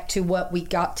comes back to what we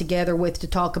got together with to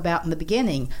talk about in the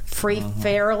beginning. Free,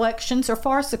 fair elections or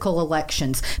farcical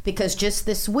elections. Because just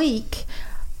this week,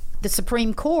 the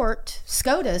Supreme Court,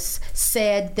 SCOTUS,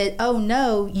 said that, oh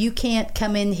no, you can't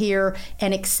come in here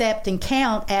and accept and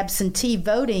count absentee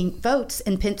votes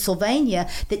in Pennsylvania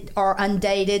that are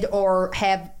undated or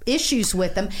have issues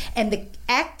with them. And the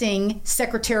acting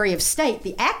Secretary of State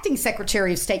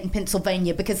in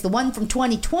Pennsylvania, because the one from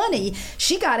 2020,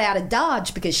 she got out of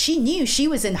Dodge because she knew she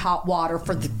was in hot water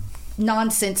for the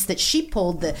nonsense that she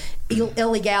pulled, the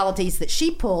illegalities that she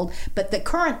pulled. But the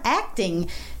current acting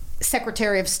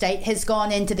Secretary of State has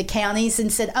gone into the counties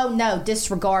and said, oh no,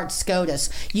 disregard SCOTUS.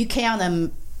 You count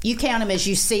them as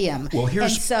you see them. Well,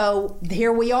 and so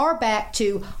here we are back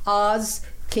to Oz.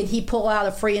 Can he pull out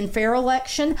a free and fair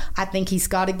election? I think he's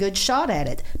got a good shot at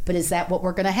it. But is that what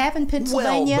we're going to have in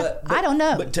Pennsylvania? Well, I don't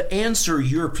know. But to answer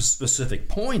your specific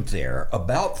point there,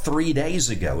 about 3 days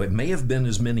ago, it may have been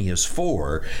as many as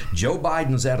 4, Joe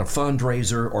Biden's at a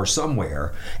fundraiser or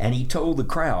somewhere, and he told the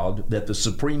crowd that the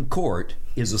Supreme Court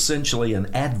is essentially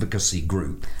an advocacy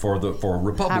group for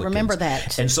Republicans. I remember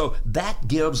that. And so that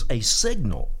gives a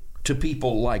signal to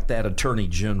people like that Attorney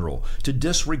General to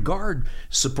disregard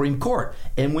Supreme Court.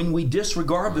 And when we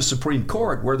disregard the Supreme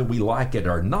Court, whether we like it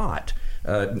or not,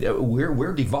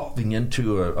 we're devolving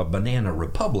into a banana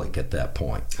republic at that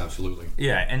point. Absolutely.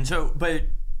 Yeah, and so, but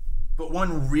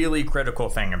one really critical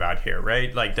thing about here,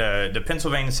 right? Like the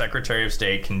Pennsylvania Secretary of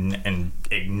State can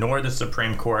ignore the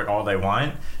Supreme Court all they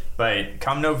want, but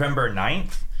come November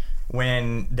 9th,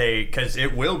 because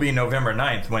it will be November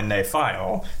 9th when they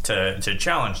file to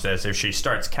challenge this, if she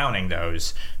starts counting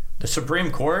those, the Supreme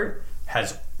Court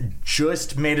has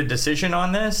just made a decision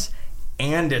on this,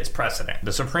 and it's precedent.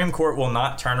 The Supreme Court will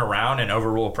not turn around and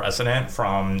overrule precedent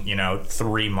from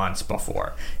 3 months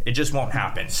before. It just won't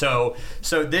happen. So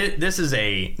this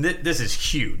is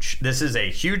huge. This is a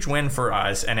huge win for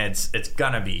us, and it's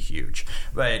gonna be huge.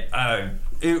 But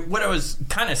what I was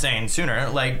kind of saying sooner,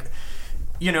 like,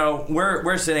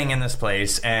 we're sitting in this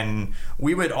place, and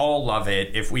we would all love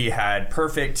it if we had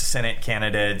perfect Senate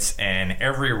candidates in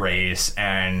every race,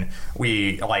 and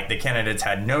the candidates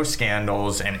had no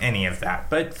scandals and any of that.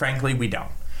 But frankly, we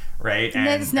don't, right? And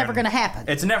it's never going to happen.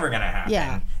 It's never going to happen.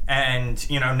 Yeah. And,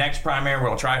 next primary,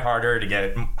 we'll try harder to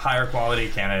get higher quality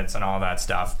candidates and all that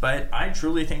stuff. But I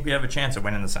truly think we have a chance of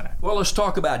winning the Senate. Well, let's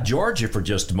talk about Georgia for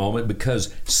just a moment, because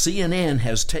CNN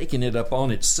has taken it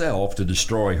upon itself to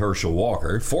destroy Herschel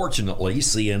Walker. Fortunately,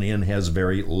 CNN has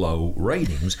very low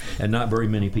ratings, and not very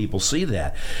many people see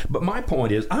that. But my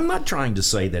point is, I'm not trying to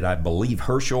say that I believe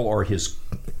Herschel or his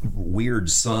weird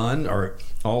son or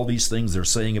all these things they're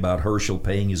saying about Herschel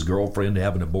paying his girlfriend to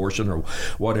have an abortion or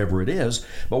whatever it is.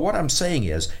 But what I'm saying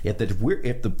is, if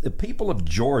the people of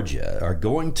Georgia are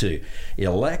going to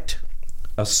elect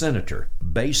a senator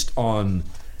based on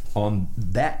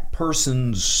that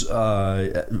person's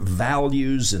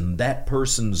values and that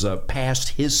person's past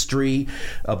history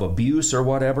of abuse or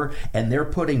whatever, and they're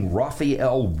putting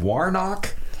Raphael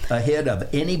Warnock ahead of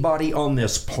anybody on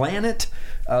this planet,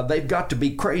 they've got to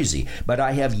be crazy. But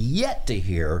I have yet to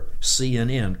hear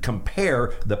CNN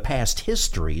compare the past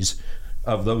histories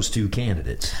of those two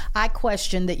candidates. I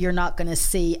question that you're not going to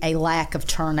see a lack of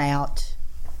turnout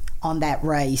on that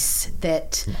race,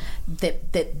 that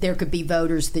there could be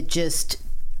voters that just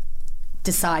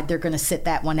decide they're going to sit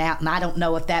that one out. And I don't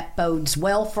know if that bodes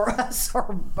well for us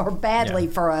or badly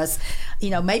for us.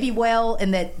 Maybe well, in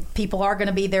that people are going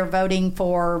to be there voting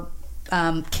for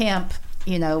Kemp,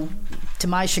 to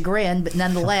my chagrin, but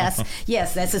nonetheless,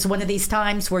 yes, this is one of these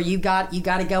times where you got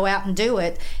to go out and do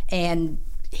it, and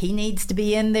he needs to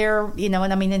be in there, and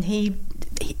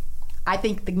I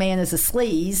think the man is a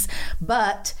sleaze,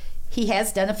 but he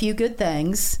has done a few good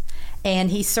things,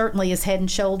 and he certainly is head and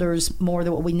shoulders more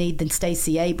than what we need than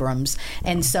Stacey Abrams.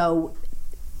 And so,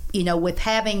 with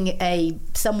having a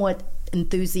somewhat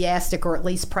enthusiastic or at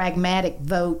least pragmatic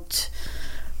vote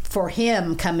for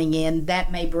him coming in, that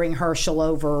may bring Herschel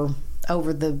over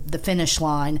the finish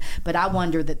line. But I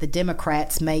wonder that the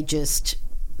Democrats may just,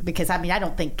 because I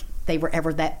don't think they were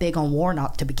ever that big on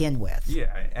Warnock to begin with.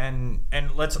 Yeah, and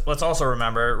let's also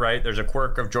remember, right, there's a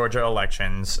quirk of Georgia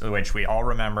elections, which we all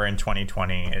remember in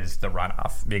 2020 is the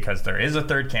runoff, because there is a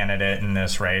third candidate in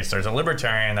this race. There's a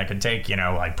libertarian that could take,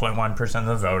 like 0.1% of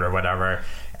the vote or whatever,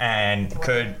 and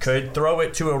could throw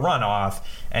it to a runoff,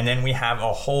 and then we have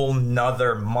a whole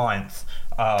nother month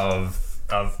of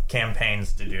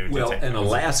campaigns to do. Well, and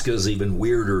Alaska's even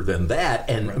weirder than that,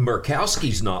 and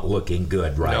Murkowski's not looking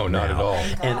good right now. No, not at all.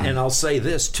 And I'll say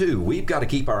this, too. We've got to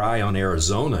keep our eye on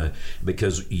Arizona,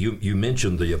 because you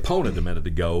mentioned the opponent a minute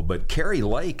ago, but Kari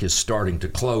Lake is starting to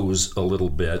close a little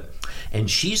bit, and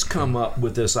she's come up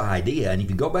with this idea, and if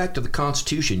you go back to the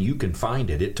Constitution, you can find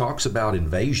it. It talks about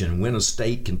invasion, when a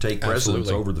state can take precedence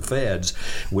over the feds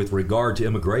with regard to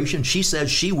immigration. She says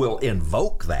she will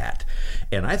invoke that,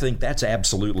 and I think that's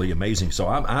absolutely amazing. So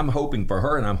I'm hoping for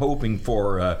her, and I'm hoping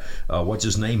for what's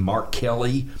his name, Mark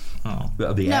Kelly,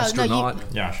 the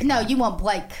astronaut. No, you want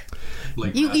Blake.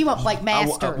 You want Blake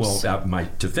Masters.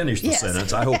 To finish the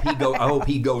sentence, I hope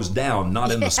he goes down,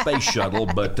 not in the space shuttle,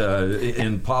 but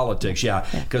in politics. Yeah,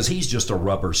 because he's just a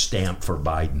rubber stamp for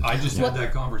Biden. I just had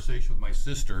that conversation with my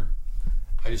sister.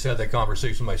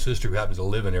 Who happens to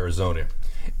live in Arizona,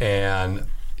 and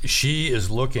she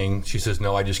is looking. She says,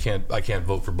 "No, I can't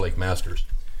vote for Blake Masters."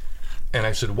 And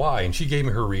I said, "Why?" And she gave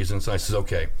me her reasons. And I said,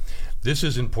 "Okay, this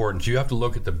is important. You have to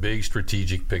look at the big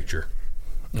strategic picture."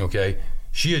 Okay.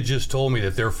 She had just told me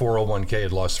that their 401k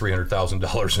had lost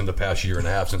 $300,000 in the past year and a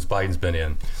half since Biden's been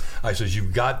in. I says,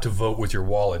 you've got to vote with your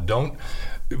wallet. Don't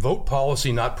vote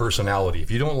policy, not personality.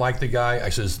 If you don't like the guy, I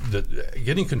says,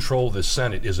 getting control of the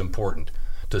Senate is important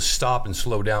to stop and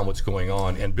slow down what's going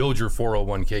on and build your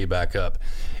 401k back up.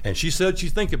 And she said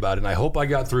she'd think about it, and I hope I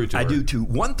got through to her. I do too.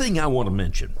 One thing I want to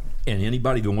mention, and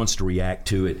anybody that wants to react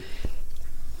to it,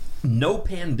 no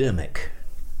pandemic,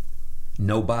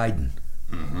 no Biden.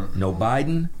 Mm-hmm. No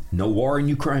Biden, no war in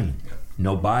Ukraine.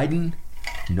 No Biden,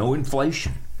 no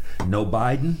inflation. No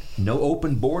Biden, no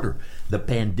open border. The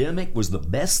pandemic was the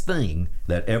best thing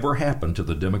that ever happened to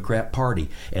the Democrat Party,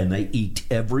 and they eked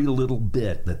every little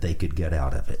bit that they could get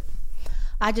out of it.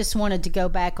 I just wanted to go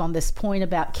back on this point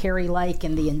about Kari Lake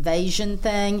and the invasion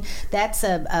thing. That's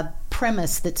a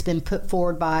premise that's been put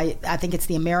forward by, I think it's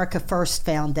the America First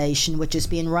Foundation, which is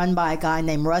being run by a guy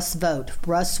named Russ Vought.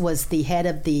 Russ was the head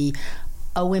of the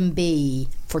OMB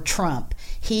for Trump.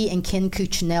 He and Ken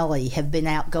Cuccinelli have been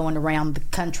out going around the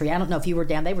country. I don't know if you were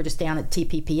down. They were just down at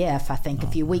TPPF, I think, a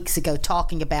few weeks ago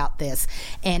talking about this.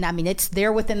 And, I mean, it's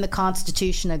there within the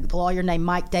Constitution. A lawyer named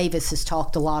Mike Davis has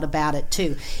talked a lot about it,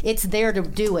 too. It's there to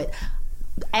do it.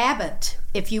 Abbott,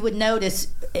 if you would notice,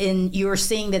 you're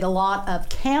seeing that a lot of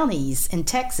counties in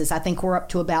Texas, I think we're up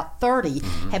to about 30,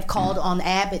 have called on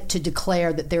Abbott to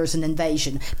declare that there's an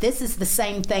invasion. This is the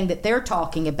same thing that they're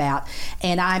talking about,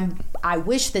 and I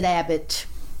wish that Abbott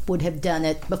would have done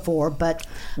it before, but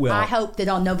I hope that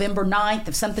on November 9th,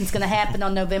 if something's going to happen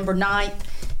on November 9th,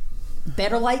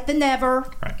 better late than never.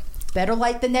 Right. Better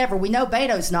late than never. We know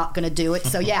Beto's not going to do it,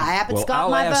 so yeah, Abbott's got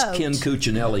my vote. I'll ask Ken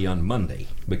Cuccinelli on Monday,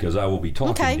 because I will be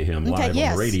talking to him live on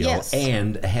the radio,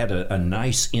 and had a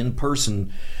nice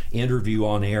in-person interview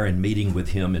on air and meeting with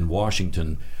him in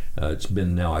Washington. It's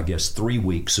been now, I guess, 3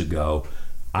 weeks ago.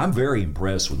 I'm very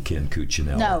impressed with Ken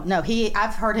Cuccinelli. No,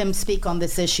 I've heard him speak on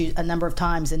this issue a number of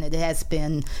times, and it has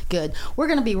been good. We're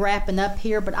going to be wrapping up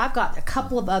here, but I've got a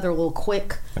couple of other little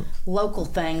quick local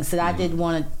things that I did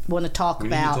want to talk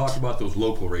about. We need to talk about those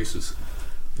local races.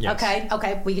 Yes.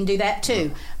 Okay, we can do that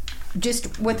too.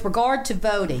 Just with regard to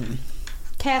voting,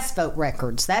 cast vote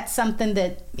records, that's something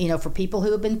that, for people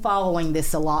who have been following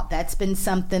this a lot, that's been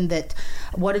something that,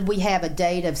 what did we have, a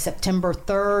date of September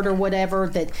 3rd or whatever,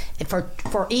 that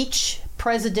for each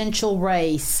presidential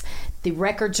race, the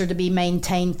records are to be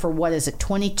maintained for,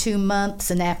 22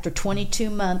 months, and after 22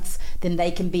 months, then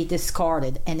they can be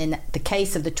discarded. And in the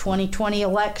case of the 2020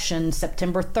 election,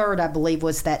 September 3rd, I believe,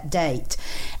 was that date.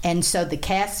 And so the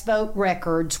cast vote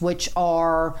records, which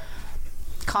are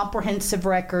comprehensive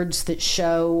records that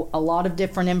show a lot of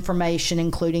different information,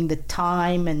 including the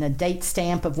time and the date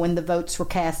stamp of when the votes were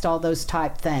cast, all those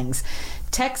type things.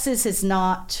 Texas has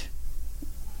not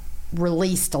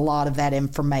released a lot of that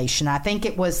information. I think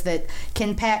it was that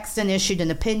Ken Paxton issued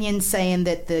an opinion saying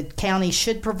that the county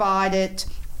should provide it,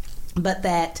 but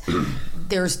that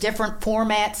there's different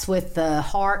formats with the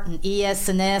HART and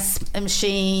ES&S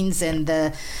machines, and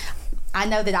I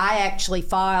know that I actually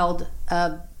filed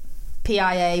a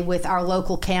PIA with our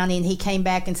local county, and he came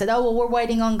back and said, oh, well, we're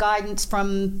waiting on guidance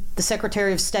from the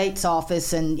Secretary of State's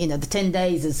office, and, the 10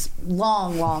 days is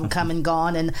long come and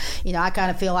gone, and, I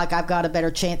kind of feel like I've got a better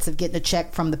chance of getting a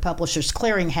check from the Publishers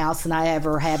Clearinghouse than I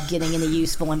ever have getting any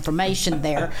useful information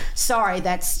there. Sorry,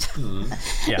 that's,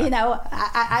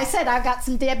 I said I've got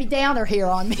some Debbie Downer here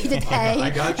on me today. I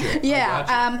got you.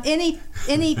 Yeah.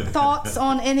 Any thoughts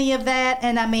on any of that?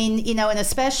 And I mean, and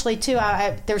especially too,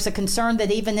 there's a concern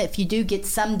that even if you do get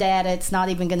some data, it's not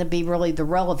even going to be really the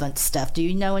relevant stuff. Do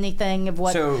you know anything of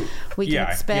what we can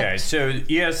expect? Yeah, so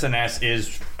ES&S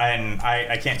is, and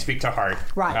I can't speak to HART.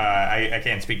 Right. I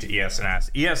can't speak to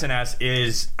ES&S. ES&S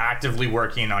is actively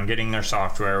working on getting their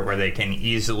software where they can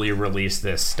easily release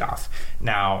this stuff.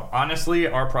 Now, honestly,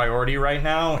 our priority right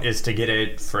now is to get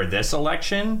it for this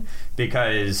election,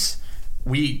 because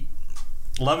we...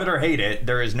 love it or hate it,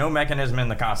 there is no mechanism in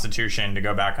the Constitution to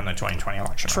go back on the 2020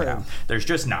 election. True. Right now. There's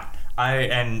just not.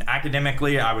 And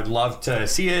academically, I would love to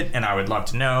see it, and I would love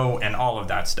to know, and all of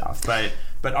that stuff.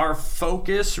 But our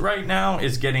focus right now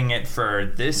is getting it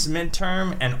for this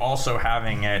midterm and also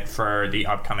having it for the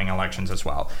upcoming elections as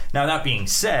well. Now, that being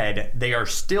said, they are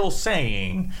still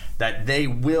saying that they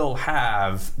will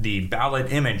have the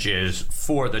ballot images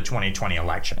for the 2020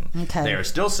 election. Okay. They are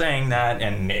still saying that,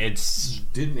 and it's...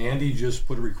 Didn't Andy just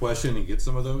put a request in and get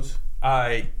some of those?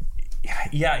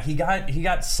 Yeah, he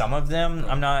got some of them.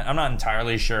 I'm not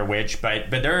entirely sure which,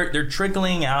 but they're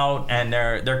trickling out and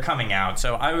they're coming out.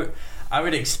 So I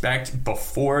would expect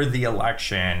before the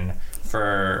election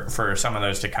for some of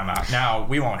those to come out. Now,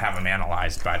 we won't have them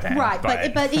analyzed by then. Right,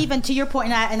 but even to your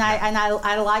point, and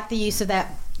I like the use of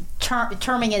that.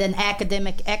 Terming it an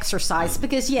academic exercise,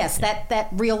 because yes, that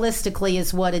realistically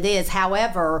is what it is.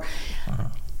 However,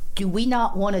 do we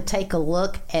not want to take a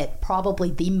look at probably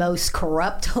the most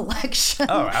corrupt election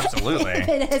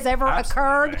that has ever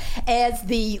occurred as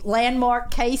the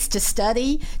landmark case to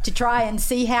study, to try and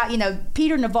see how,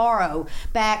 Peter Navarro,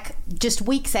 back just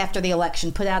weeks after the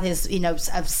election, put out his,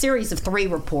 a series of 3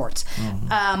 reports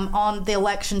on the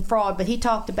election fraud, but he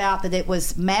talked about that it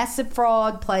was massive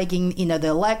fraud plaguing, the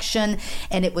election,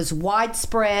 and it was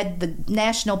widespread. The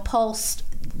National Pulse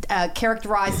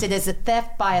characterized it as a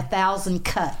theft by 1,000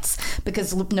 cuts,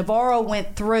 because Navarro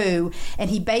went through and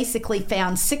he basically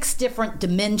found 6 different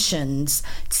dimensions,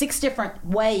 6 different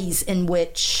ways in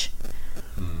which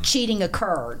cheating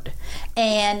occurred.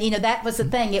 And that was the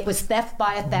thing, it was theft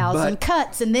by 1,000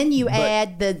 cuts, and then you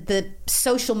add the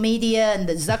social media and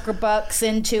the Zuckerbucks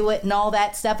into it and all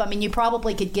that stuff. I mean, you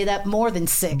probably could get up more than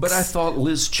 6. But I thought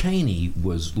Liz Cheney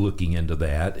was looking into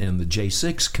that, and the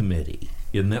J6 committee.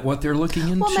 Isn't that what they're looking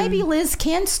into? Well, maybe Liz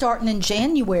can, starting in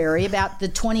January, about the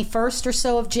 21st or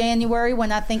so of January,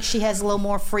 when I think she has a little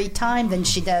more free time than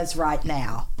she does right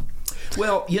now.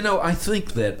 Well, I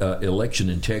think that election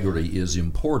integrity is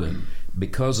important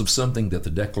because of something that the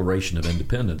Declaration of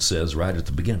Independence says right at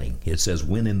the beginning. It says,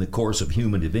 when in the course of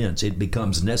human events it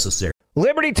becomes necessary.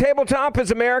 Liberty Tabletop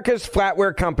is America's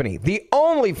flatware company, the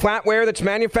only flatware that's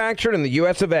manufactured in the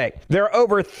U.S. of A. There are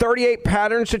over 38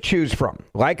 patterns to choose from.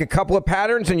 Like a couple of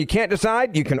patterns and you can't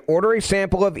decide, you can order a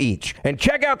sample of each. And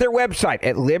check out their website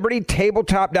at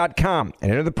libertytabletop.com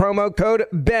and enter the promo code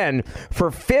BEN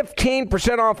for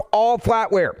 15% off all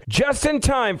flatware. Just in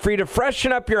time for you to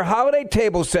freshen up your holiday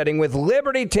table setting with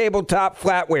Liberty Tabletop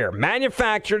flatware,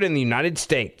 manufactured in the United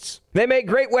States. They make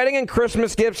great wedding and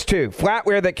Christmas gifts too,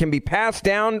 flatware that can be passed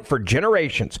down for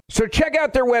generations. So check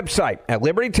out their website at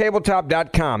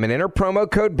libertytabletop.com and enter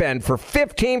promo code BEN for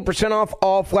 15% off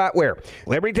all flatware.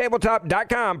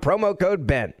 libertytabletop.com, promo code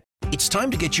BEN. It's time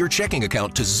to get your checking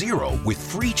account to zero with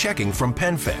free checking from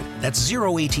PenFed. That's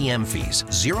zero ATM fees,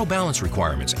 zero balance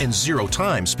requirements, and zero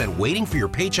time spent waiting for your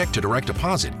paycheck to direct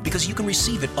deposit, because you can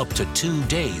receive it up to 2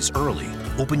 days early.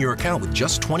 Open your account with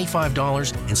just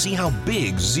 $25 and see how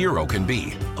big zero can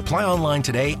be. Apply online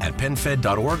today at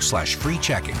PenFed.org/free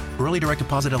checking. Early direct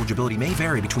deposit eligibility may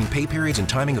vary between pay periods and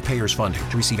timing of payer's funding.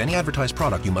 To receive any advertised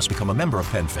product, you must become a member of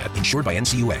PenFed, insured by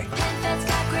NCUA. PenFed's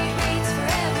got great rates for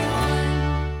everyone.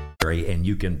 And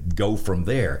you can go from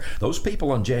there. Those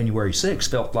people on January 6th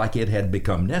felt like it had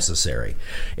become necessary.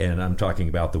 And I'm talking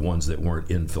about the ones that weren't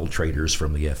infiltrators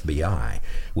from the FBI,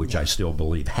 which I still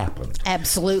believe happened.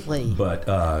 Absolutely. But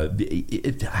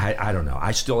I don't know.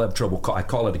 I still have trouble. I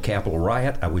call it a Capitol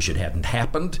riot. I wish it hadn't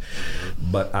happened.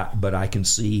 But I can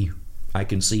see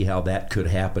how that could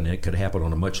happen. It could happen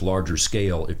on a much larger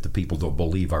scale if the people don't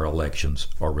believe our elections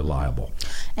are reliable.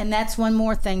 And that's one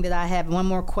more thing that I have, one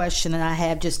more question that I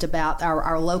have just about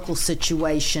our local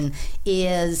situation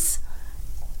is,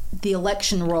 the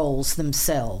election rolls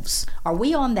themselves. Are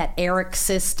we on that ERIC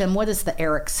system? What is the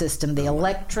ERIC system? The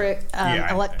electronic.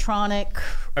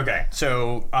 Okay,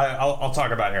 so I'll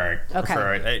talk about ERIC.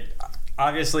 Okay.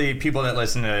 Obviously, people that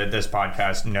listen to this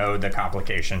podcast know the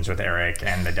complications with ERIC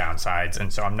and the downsides,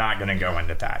 and so I'm not going to go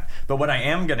into that. But what I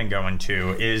am going to go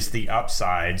into is the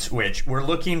upsides, which we're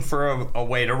looking for a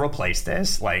way to replace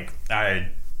this. Like,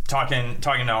 talking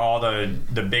to all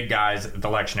the big guys at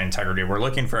Election Integrity, we're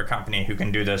looking for a company who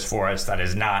can do this for us that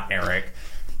is not ERIC,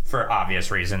 for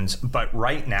obvious reasons. But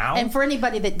right now, and for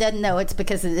anybody that doesn't know, it's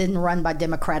because it didn't run by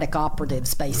Democratic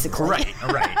operatives, basically. Right.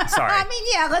 Sorry. I mean,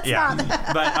 let's not.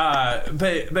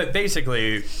 But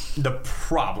basically, the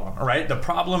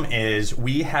problem is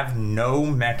we have no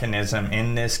mechanism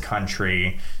in this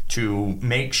country to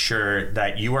make sure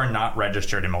that you are not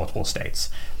registered in multiple states.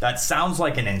 That sounds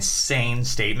like an insane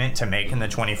statement to make in the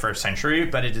 21st century,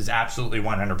 but it is absolutely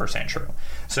 100% true.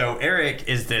 So ERIC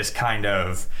is this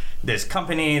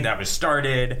company that was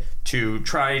started to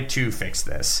try to fix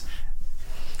this,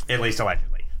 at least allegedly.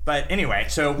 But anyway,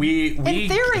 so we in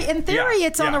theory,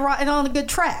 it's on a good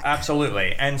track.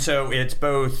 Absolutely. And so it's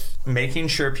both making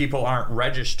sure people aren't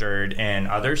registered in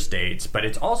other states, but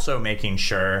it's also making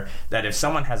sure that if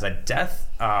someone has a death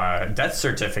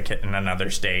certificate in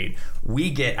another state, we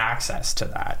get access to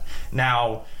that.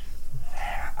 Now,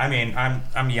 I mean,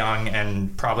 I'm young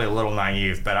and probably a little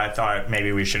naive, but I thought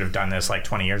maybe we should have done this like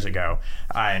 20 years ago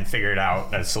and figured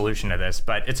out a solution to this,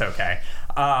 but it's okay.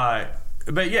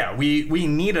 But yeah, we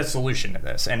need a solution to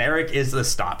this, and ERIC is the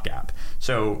stopgap.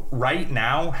 So right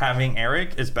now, having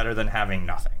ERIC is better than having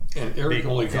nothing. And ERIC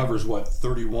only covers,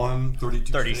 32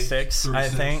 36, states? 36, I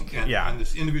think. And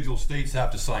the individual states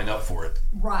have to sign up for it.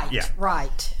 Right.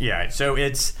 Yeah, so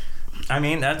it's... I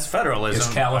mean, that's federalism. Is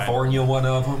California one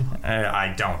of them?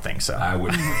 I don't think so. I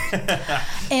would.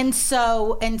 And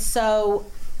so,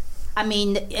 I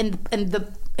mean, and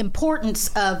the importance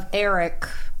of ERIC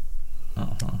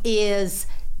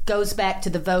goes back to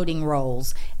the voting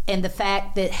rolls and the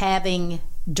fact that having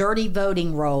dirty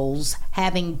voting rolls,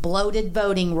 having bloated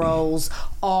voting rolls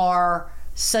are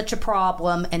such a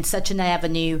problem and such an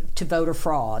avenue to voter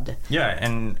fraud. Yeah,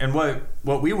 and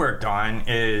what we worked on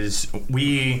is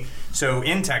so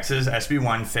in Texas,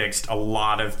 SB1 fixed a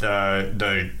lot of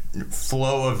the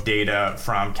flow of data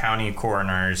from county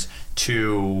coroners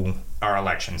to our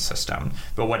election system.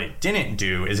 But what it didn't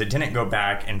do is it didn't go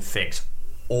back and fix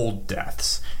old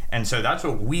deaths. And so that's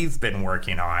what we've been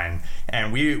working on.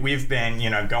 And we've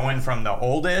been, going from the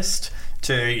oldest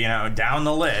to, down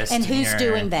the list. And who's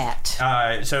doing that?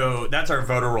 So that's our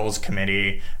voter rolls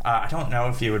committee. I don't know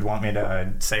if you would want me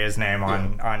to say his name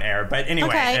on air, but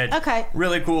anyway, okay.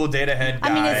 Really cool data head guy.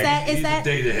 I mean, He's a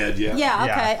data head, yeah.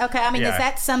 Yeah, okay. I mean, is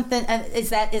that something?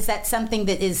 Is that something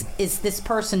that is this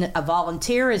person a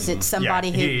volunteer? Is it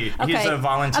somebody he's a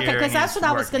volunteer. Okay, because that's what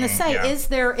I was going to say. Yeah.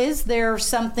 Is there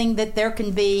something that there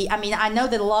can be? I mean, I know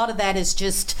that a lot of that is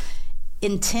just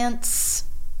intense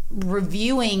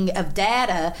reviewing of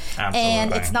data. Absolutely.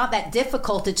 And it's not that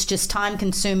difficult. It's just time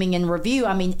consuming in review.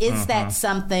 I mean, is that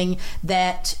something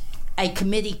that a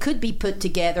committee could be put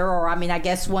together, or I mean, I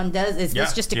guess one does. Is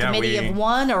this just a committee of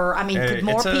one, or I mean, could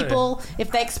more people,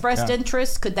 if they expressed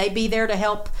interest, could they be there to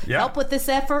help with this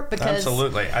effort? Because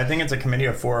absolutely, I think it's a committee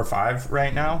of 4 or 5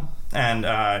 right now, and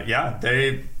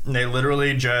they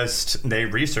literally they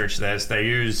research this. They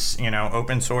use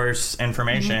open source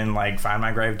information like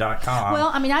findmygrave.com.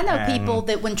 Well, I mean, I know people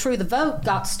that when True the Vote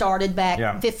got started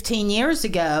back 15 years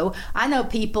ago, I know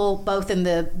people both in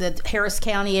the Harris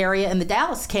County area and the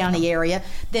Dallas County area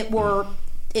that were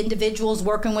individuals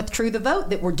working with True the Vote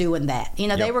that were doing that.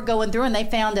 They were going through and they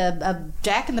found a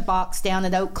Jack in the Box down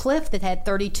at Oak Cliff that had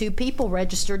 32 people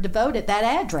registered to vote at that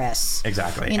address.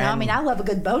 Exactly. I mean, I love a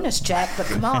good bonus, Jack, but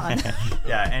come on.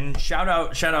 Yeah, and shout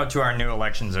out to our new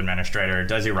elections administrator,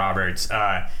 Desi Roberts.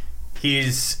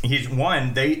 He's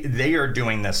one. They are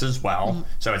doing this as well,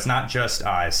 so it's not just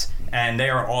us, and they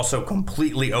are also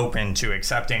completely open to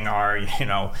accepting our,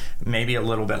 maybe a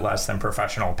little bit less than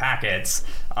professional packets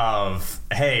of,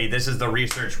 hey, this is the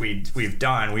research we've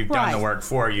done. We've done the work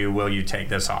for you. Will you take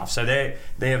this off? So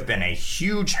they have been a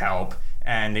huge help.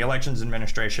 And the elections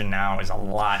administration now is a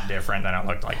lot different than it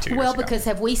looked like 2 years ago. Well, because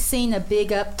have we seen a big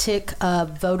uptick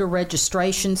of voter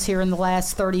registrations here in the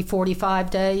last 30,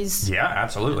 45 days? Yeah,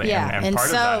 absolutely. Yeah. And part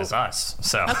of that is us.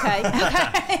 So okay.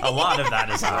 A lot of that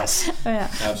is us. Yeah.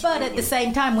 But at the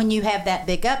same time, when you have that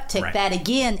big uptick, that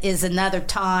again is another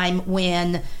time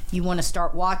when you want to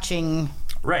start watching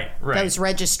Right. those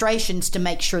registrations to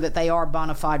make sure that they are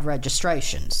bona fide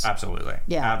registrations. Absolutely.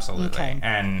 Yeah. Absolutely. Okay.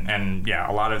 And yeah,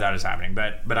 a lot of that is happening.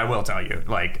 But I will tell you,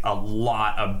 like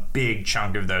a big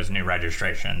chunk of those new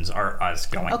registrations are us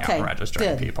going out and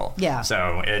registering people. Yeah.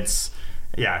 So it's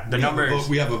the numbers.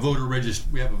 We have a voter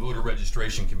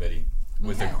registration committee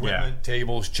with equipment,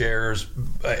 tables, chairs.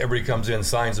 Everybody comes in,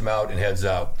 signs them out, and heads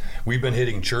out. We've been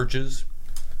hitting churches.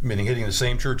 Meaning hitting the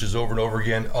same churches over and over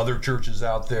again, other churches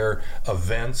out there,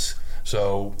 events.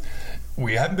 So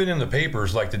we haven't been in the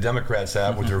papers like the Democrats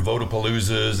have with their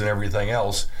votapaloozas and everything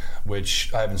else,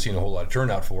 which I haven't seen a whole lot of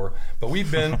turnout for. But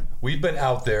we've been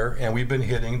out there and we've been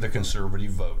hitting the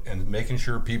conservative vote and making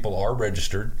sure people are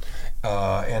registered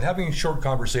and having short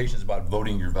conversations about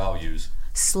voting your values.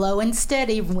 Slow and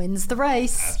steady wins the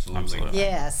race. Absolutely.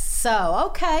 Yes. So,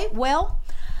 okay. Well,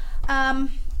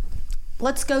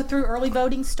 let's go through early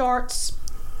voting starts.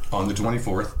 On the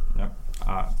 24th. Yep.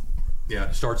 Yeah,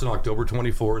 it starts on October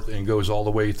 24th and goes all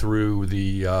the way through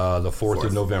the 4th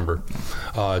of November.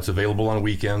 It's available on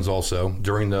weekends also.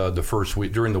 During the first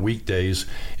week, during the weekdays,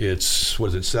 it's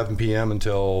 7 p.m.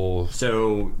 until.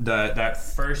 So that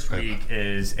first week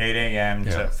is 8 a.m.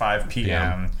 to 5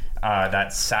 p.m.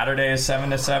 That Saturday is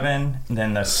 7 to 7.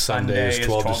 Then the Sunday is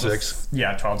 12 to 6.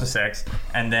 12 to 6.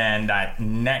 And then that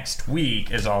next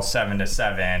week is all 7 to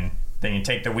 7. Then you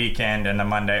take the weekend and the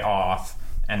Monday off,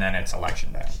 and then it's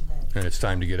election day. And it's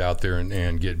time to get out there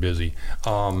and get busy. I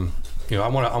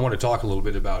want to talk a little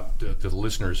bit about to the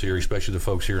listeners here, especially the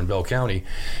folks here in Bell County.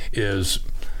 Is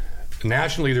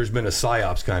nationally there's been a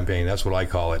PSYOPs campaign. That's what I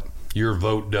call it. Your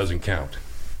vote doesn't count.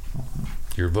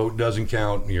 Your vote doesn't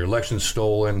count. Your election's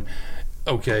stolen.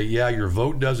 Okay, yeah, your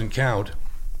vote doesn't count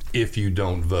if you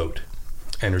don't vote.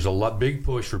 And there's a big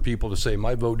push for people to say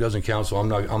my vote doesn't count, so I'm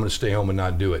going to stay home and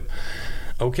not do it.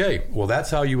 Okay, well that's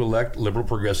how you elect liberal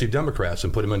progressive Democrats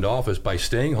and put them into office, by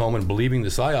staying home and believing the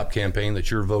PSYOP campaign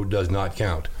that your vote does not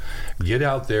count. Get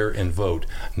out there and vote.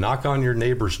 Knock on your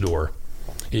neighbor's door.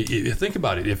 Think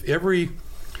about it. If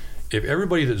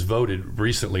everybody that's voted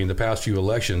recently in the past few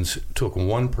elections took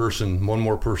one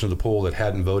more person to the poll that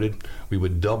hadn't voted, we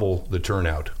would double the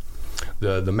turnout.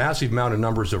 The massive amount of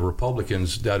numbers of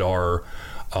Republicans that are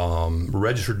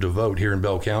registered to vote here in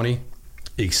Bell County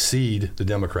exceed the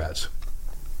Democrats.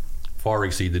 Far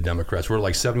exceed the Democrats. We're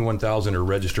like 71,000 are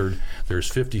registered. There's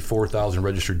 54,000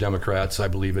 registered Democrats, I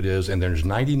believe it is, and there's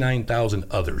 99,000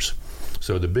 others.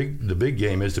 So the big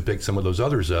game is to pick some of those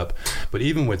others up. But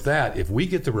even with that, if we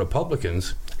get the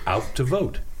Republicans out to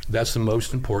vote, that's the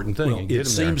most important thing. Well, it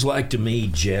seems like to me,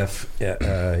 Jeff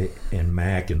and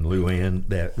Mac and Luann,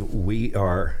 that we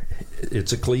are.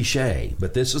 It's a cliche,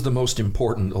 but this is the most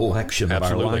important election of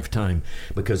our lifetime,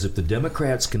 because if the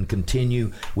Democrats can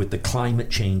continue with the climate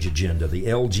change agenda, the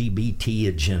LGBT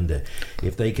agenda,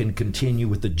 if they can continue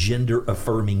with the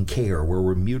gender-affirming care where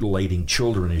we're mutilating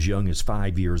children as young as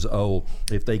 5 years old,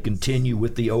 if they continue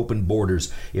with the open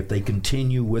borders, if they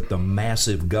continue with the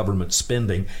massive government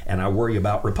spending, and I worry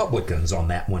about Republicans on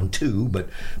that one too, but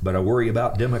I worry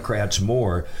about Democrats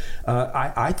more.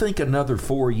 I think another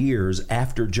 4 years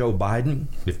after Joe Biden,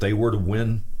 if they were to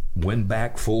win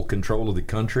back full control of the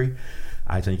country,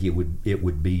 I think it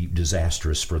would be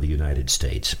disastrous for the United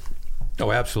States.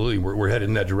 Oh, absolutely. We're headed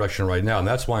in that direction right now, and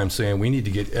that's why I'm saying we need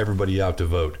to get everybody out to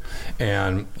vote.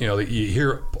 And you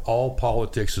hear all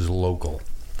politics is local.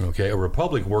 Okay, a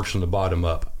republic works from the bottom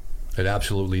up. It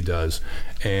absolutely does,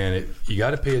 and you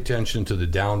got to pay attention to the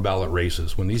down ballot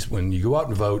races. When you go out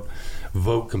and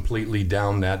vote completely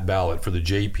down that ballot for the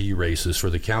JP races, for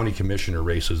the county commissioner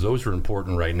races. Those are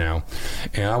important right now,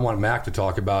 and I want Mac to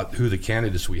talk about who the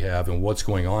candidates we have and what's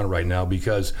going on right now,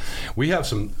 because we have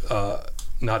some.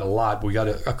 Not a lot. We got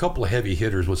a couple of heavy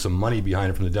hitters with some money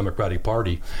behind it from the Democratic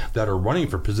Party that are running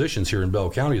for positions here in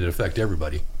Bell County that affect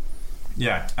everybody.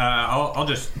 Yeah, I'll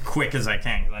just quick as I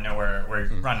can, because I know we're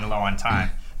running low on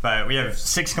time. But we have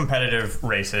 6 competitive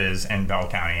races in Bell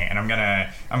County, and I'm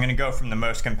gonna go from the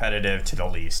most competitive to the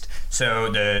least.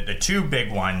 So the 2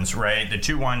 big ones, right? The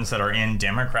 2 ones that are in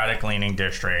Democratic-leaning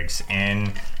districts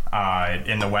in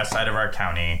the west side of our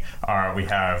county we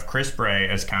have Chris Bray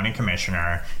as county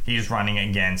commissioner. He's running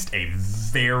against the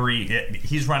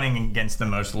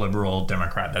most liberal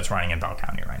Democrat that's running in Bell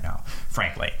County right now,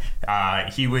 frankly.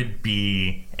 He would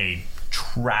be a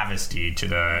travesty to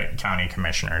the county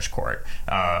commissioner's court,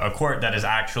 a court that has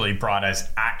actually brought us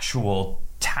actual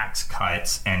tax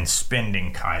cuts and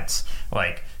spending cuts.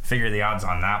 Like, figure the odds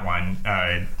on that one.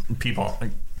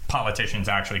 Politicians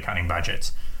actually cutting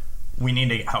budgets. We need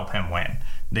to help him win.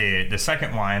 The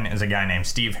second one is a guy named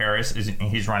Steve Harris.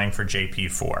 He's running for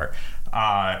JP4.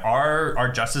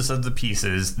 Our justice of the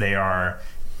peaces, they are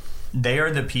They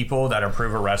are the people that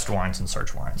approve arrest warrants and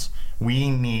search warrants. We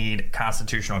need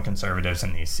constitutional conservatives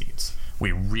in these seats.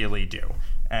 We really do.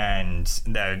 And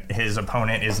his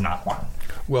opponent is not one.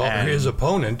 Well, his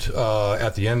opponent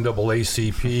at the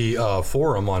NAACP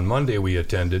forum on Monday we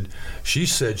attended, she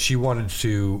said she wanted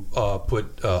to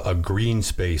put a green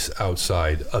space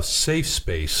outside, a safe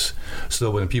space, so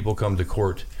that when people come to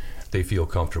court, they feel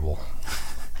comfortable.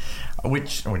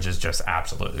 Which is just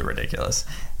absolutely ridiculous.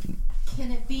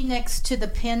 Can it be next to the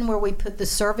pen where we put the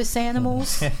service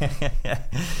animals?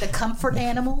 The comfort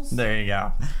animals? There you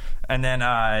go. And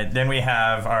then we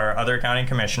have our other county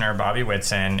commissioner, Bobby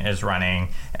Whitson, is running.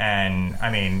 And I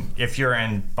mean, if you're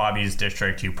in Bobby's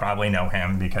district, you probably know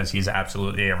him because he's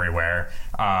absolutely everywhere.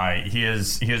 He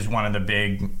is one of the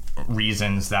big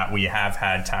reasons that we have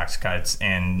had tax cuts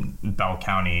in Bell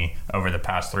County over the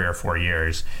past 3 or 4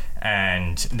 years.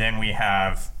 And then we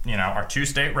have, our 2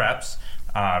 state reps,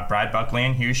 Brad Buckley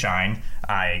and Hugh Shine.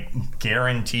 I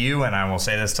guarantee you, and I will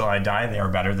say this till I die, they are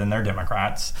better than their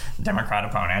Democrat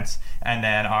opponents. And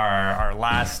then our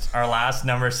last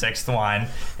number 6th one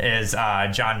is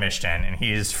John Mishton, and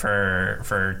he's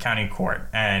for county court.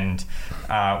 And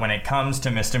when it comes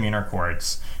to misdemeanor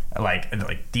courts, like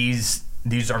these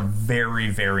are very,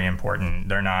 very important.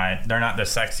 They're not the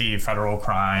sexy federal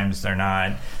crimes. They're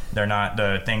not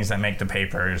the things that make the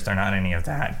papers. They're not any of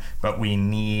that. But we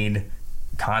need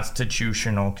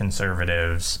constitutional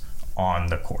conservatives on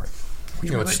the court.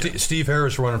 Steve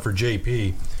Harris running for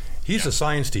JP. He's a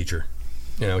science teacher.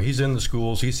 He's in the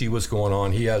schools. He sees what's going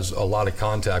on. He has a lot of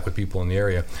contact with people in the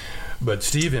area. But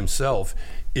Steve himself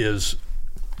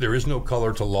there is no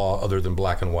color to law other than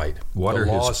black and white. What are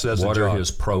his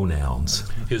pronouns?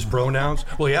 His pronouns?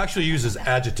 Well, he actually uses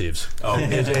adjectives. Oh.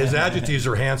 His adjectives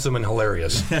are handsome and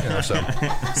hilarious. So.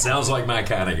 Sounds like my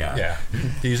kind of guy. Yeah,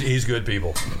 he's good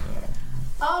people.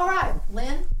 All right,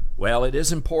 Lynn. Well, it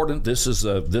is important. This is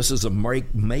a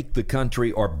make the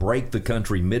country or break the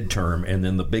country midterm, and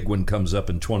then the big one comes up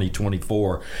in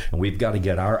 2024, and we've got to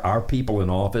get our people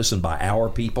in office. And by our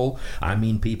people, I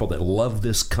mean people that love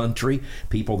this country,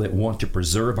 people that want to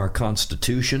preserve our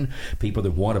Constitution, people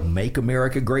that want to make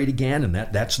America great again. And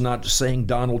that's not saying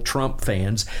Donald Trump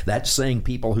fans. That's saying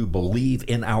people who believe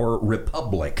in our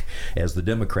republic, as the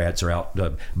Democrats are out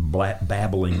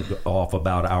babbling off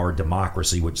about our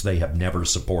democracy, which they have never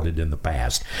supported in the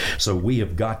past. So we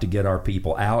have got to get our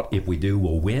people out. If we do,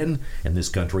 we'll win, and this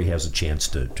country has a chance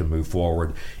to move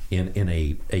forward in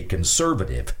a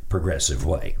conservative, progressive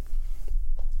way.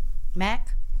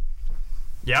 Mac?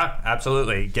 Yeah,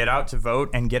 absolutely. Get out to vote,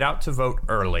 and get out to vote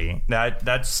early.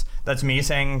 That's me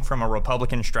saying from a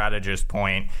Republican strategist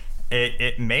point.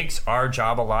 It makes our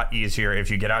job a lot easier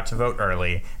if you get out to vote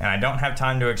early. And I don't have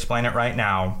time to explain it right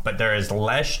now, but there is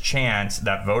less chance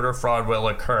that voter fraud will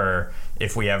occur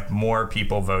if we have more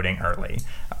people voting early.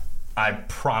 I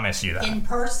promise you that. In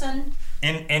person?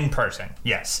 In person,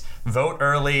 yes. Vote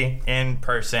early, in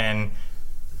person,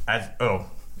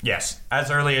 yes,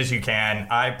 as early as you can.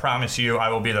 I promise you I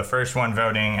will be the first one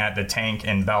voting at the tank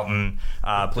in Belton.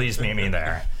 Please meet me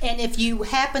there. And if you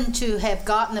happen to have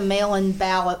gotten a mail-in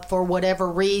ballot for whatever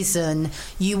reason,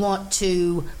 you want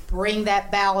to bring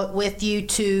that ballot with you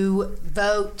to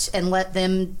vote and let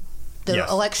them, the Yes.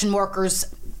 election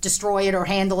workers, destroy it or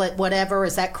handle it, whatever.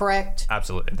 Is that correct?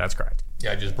 Absolutely, that's correct.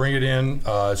 Yeah, just bring it in.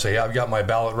 Say, I've got my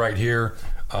ballot right here.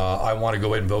 I want to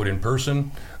go ahead and vote in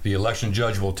person. The election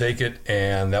judge will take it,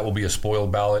 and that will be a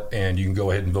spoiled ballot, and you can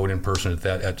go ahead and vote in person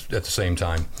at the same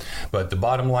time. But the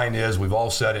bottom line is, we've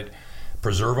all said it,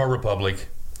 preserve our republic,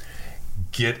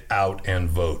 get out and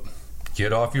vote.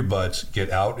 Get off your butts,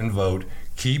 get out and vote,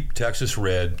 keep Texas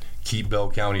red, keep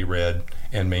Bell County red,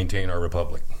 and maintain our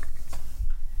republic.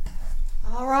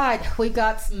 All right, we've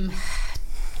got some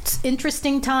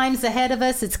interesting times ahead of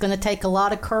us. It's going to take a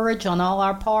lot of courage on all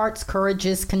our parts. Courage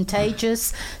is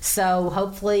contagious, so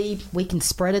hopefully we can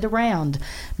spread it around.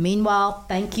 Meanwhile,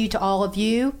 thank you to all of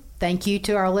you. Thank you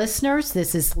to our listeners.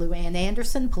 This is Lou Ann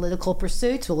Anderson, Political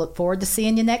Pursuits. We'll look forward to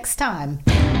seeing you next time.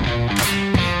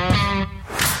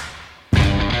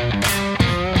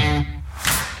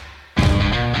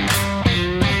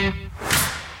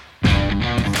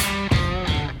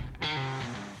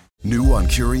 New on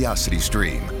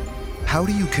CuriosityStream. How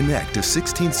do you connect a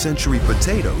 16th century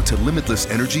potato to limitless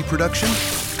energy production?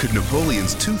 Could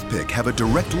Napoleon's toothpick have a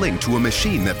direct link to a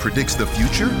machine that predicts the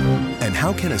future? And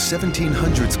how can a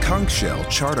 1700s conch shell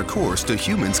chart a course to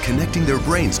humans connecting their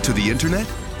brains to the internet?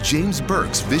 James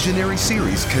Burke's visionary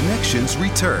series Connections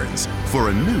returns for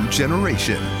a new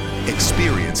generation.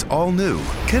 Experience all new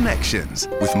Connections.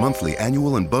 With monthly,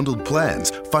 annual, and bundled plans,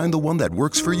 find the one that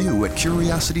works for you at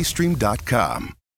CuriosityStream.com.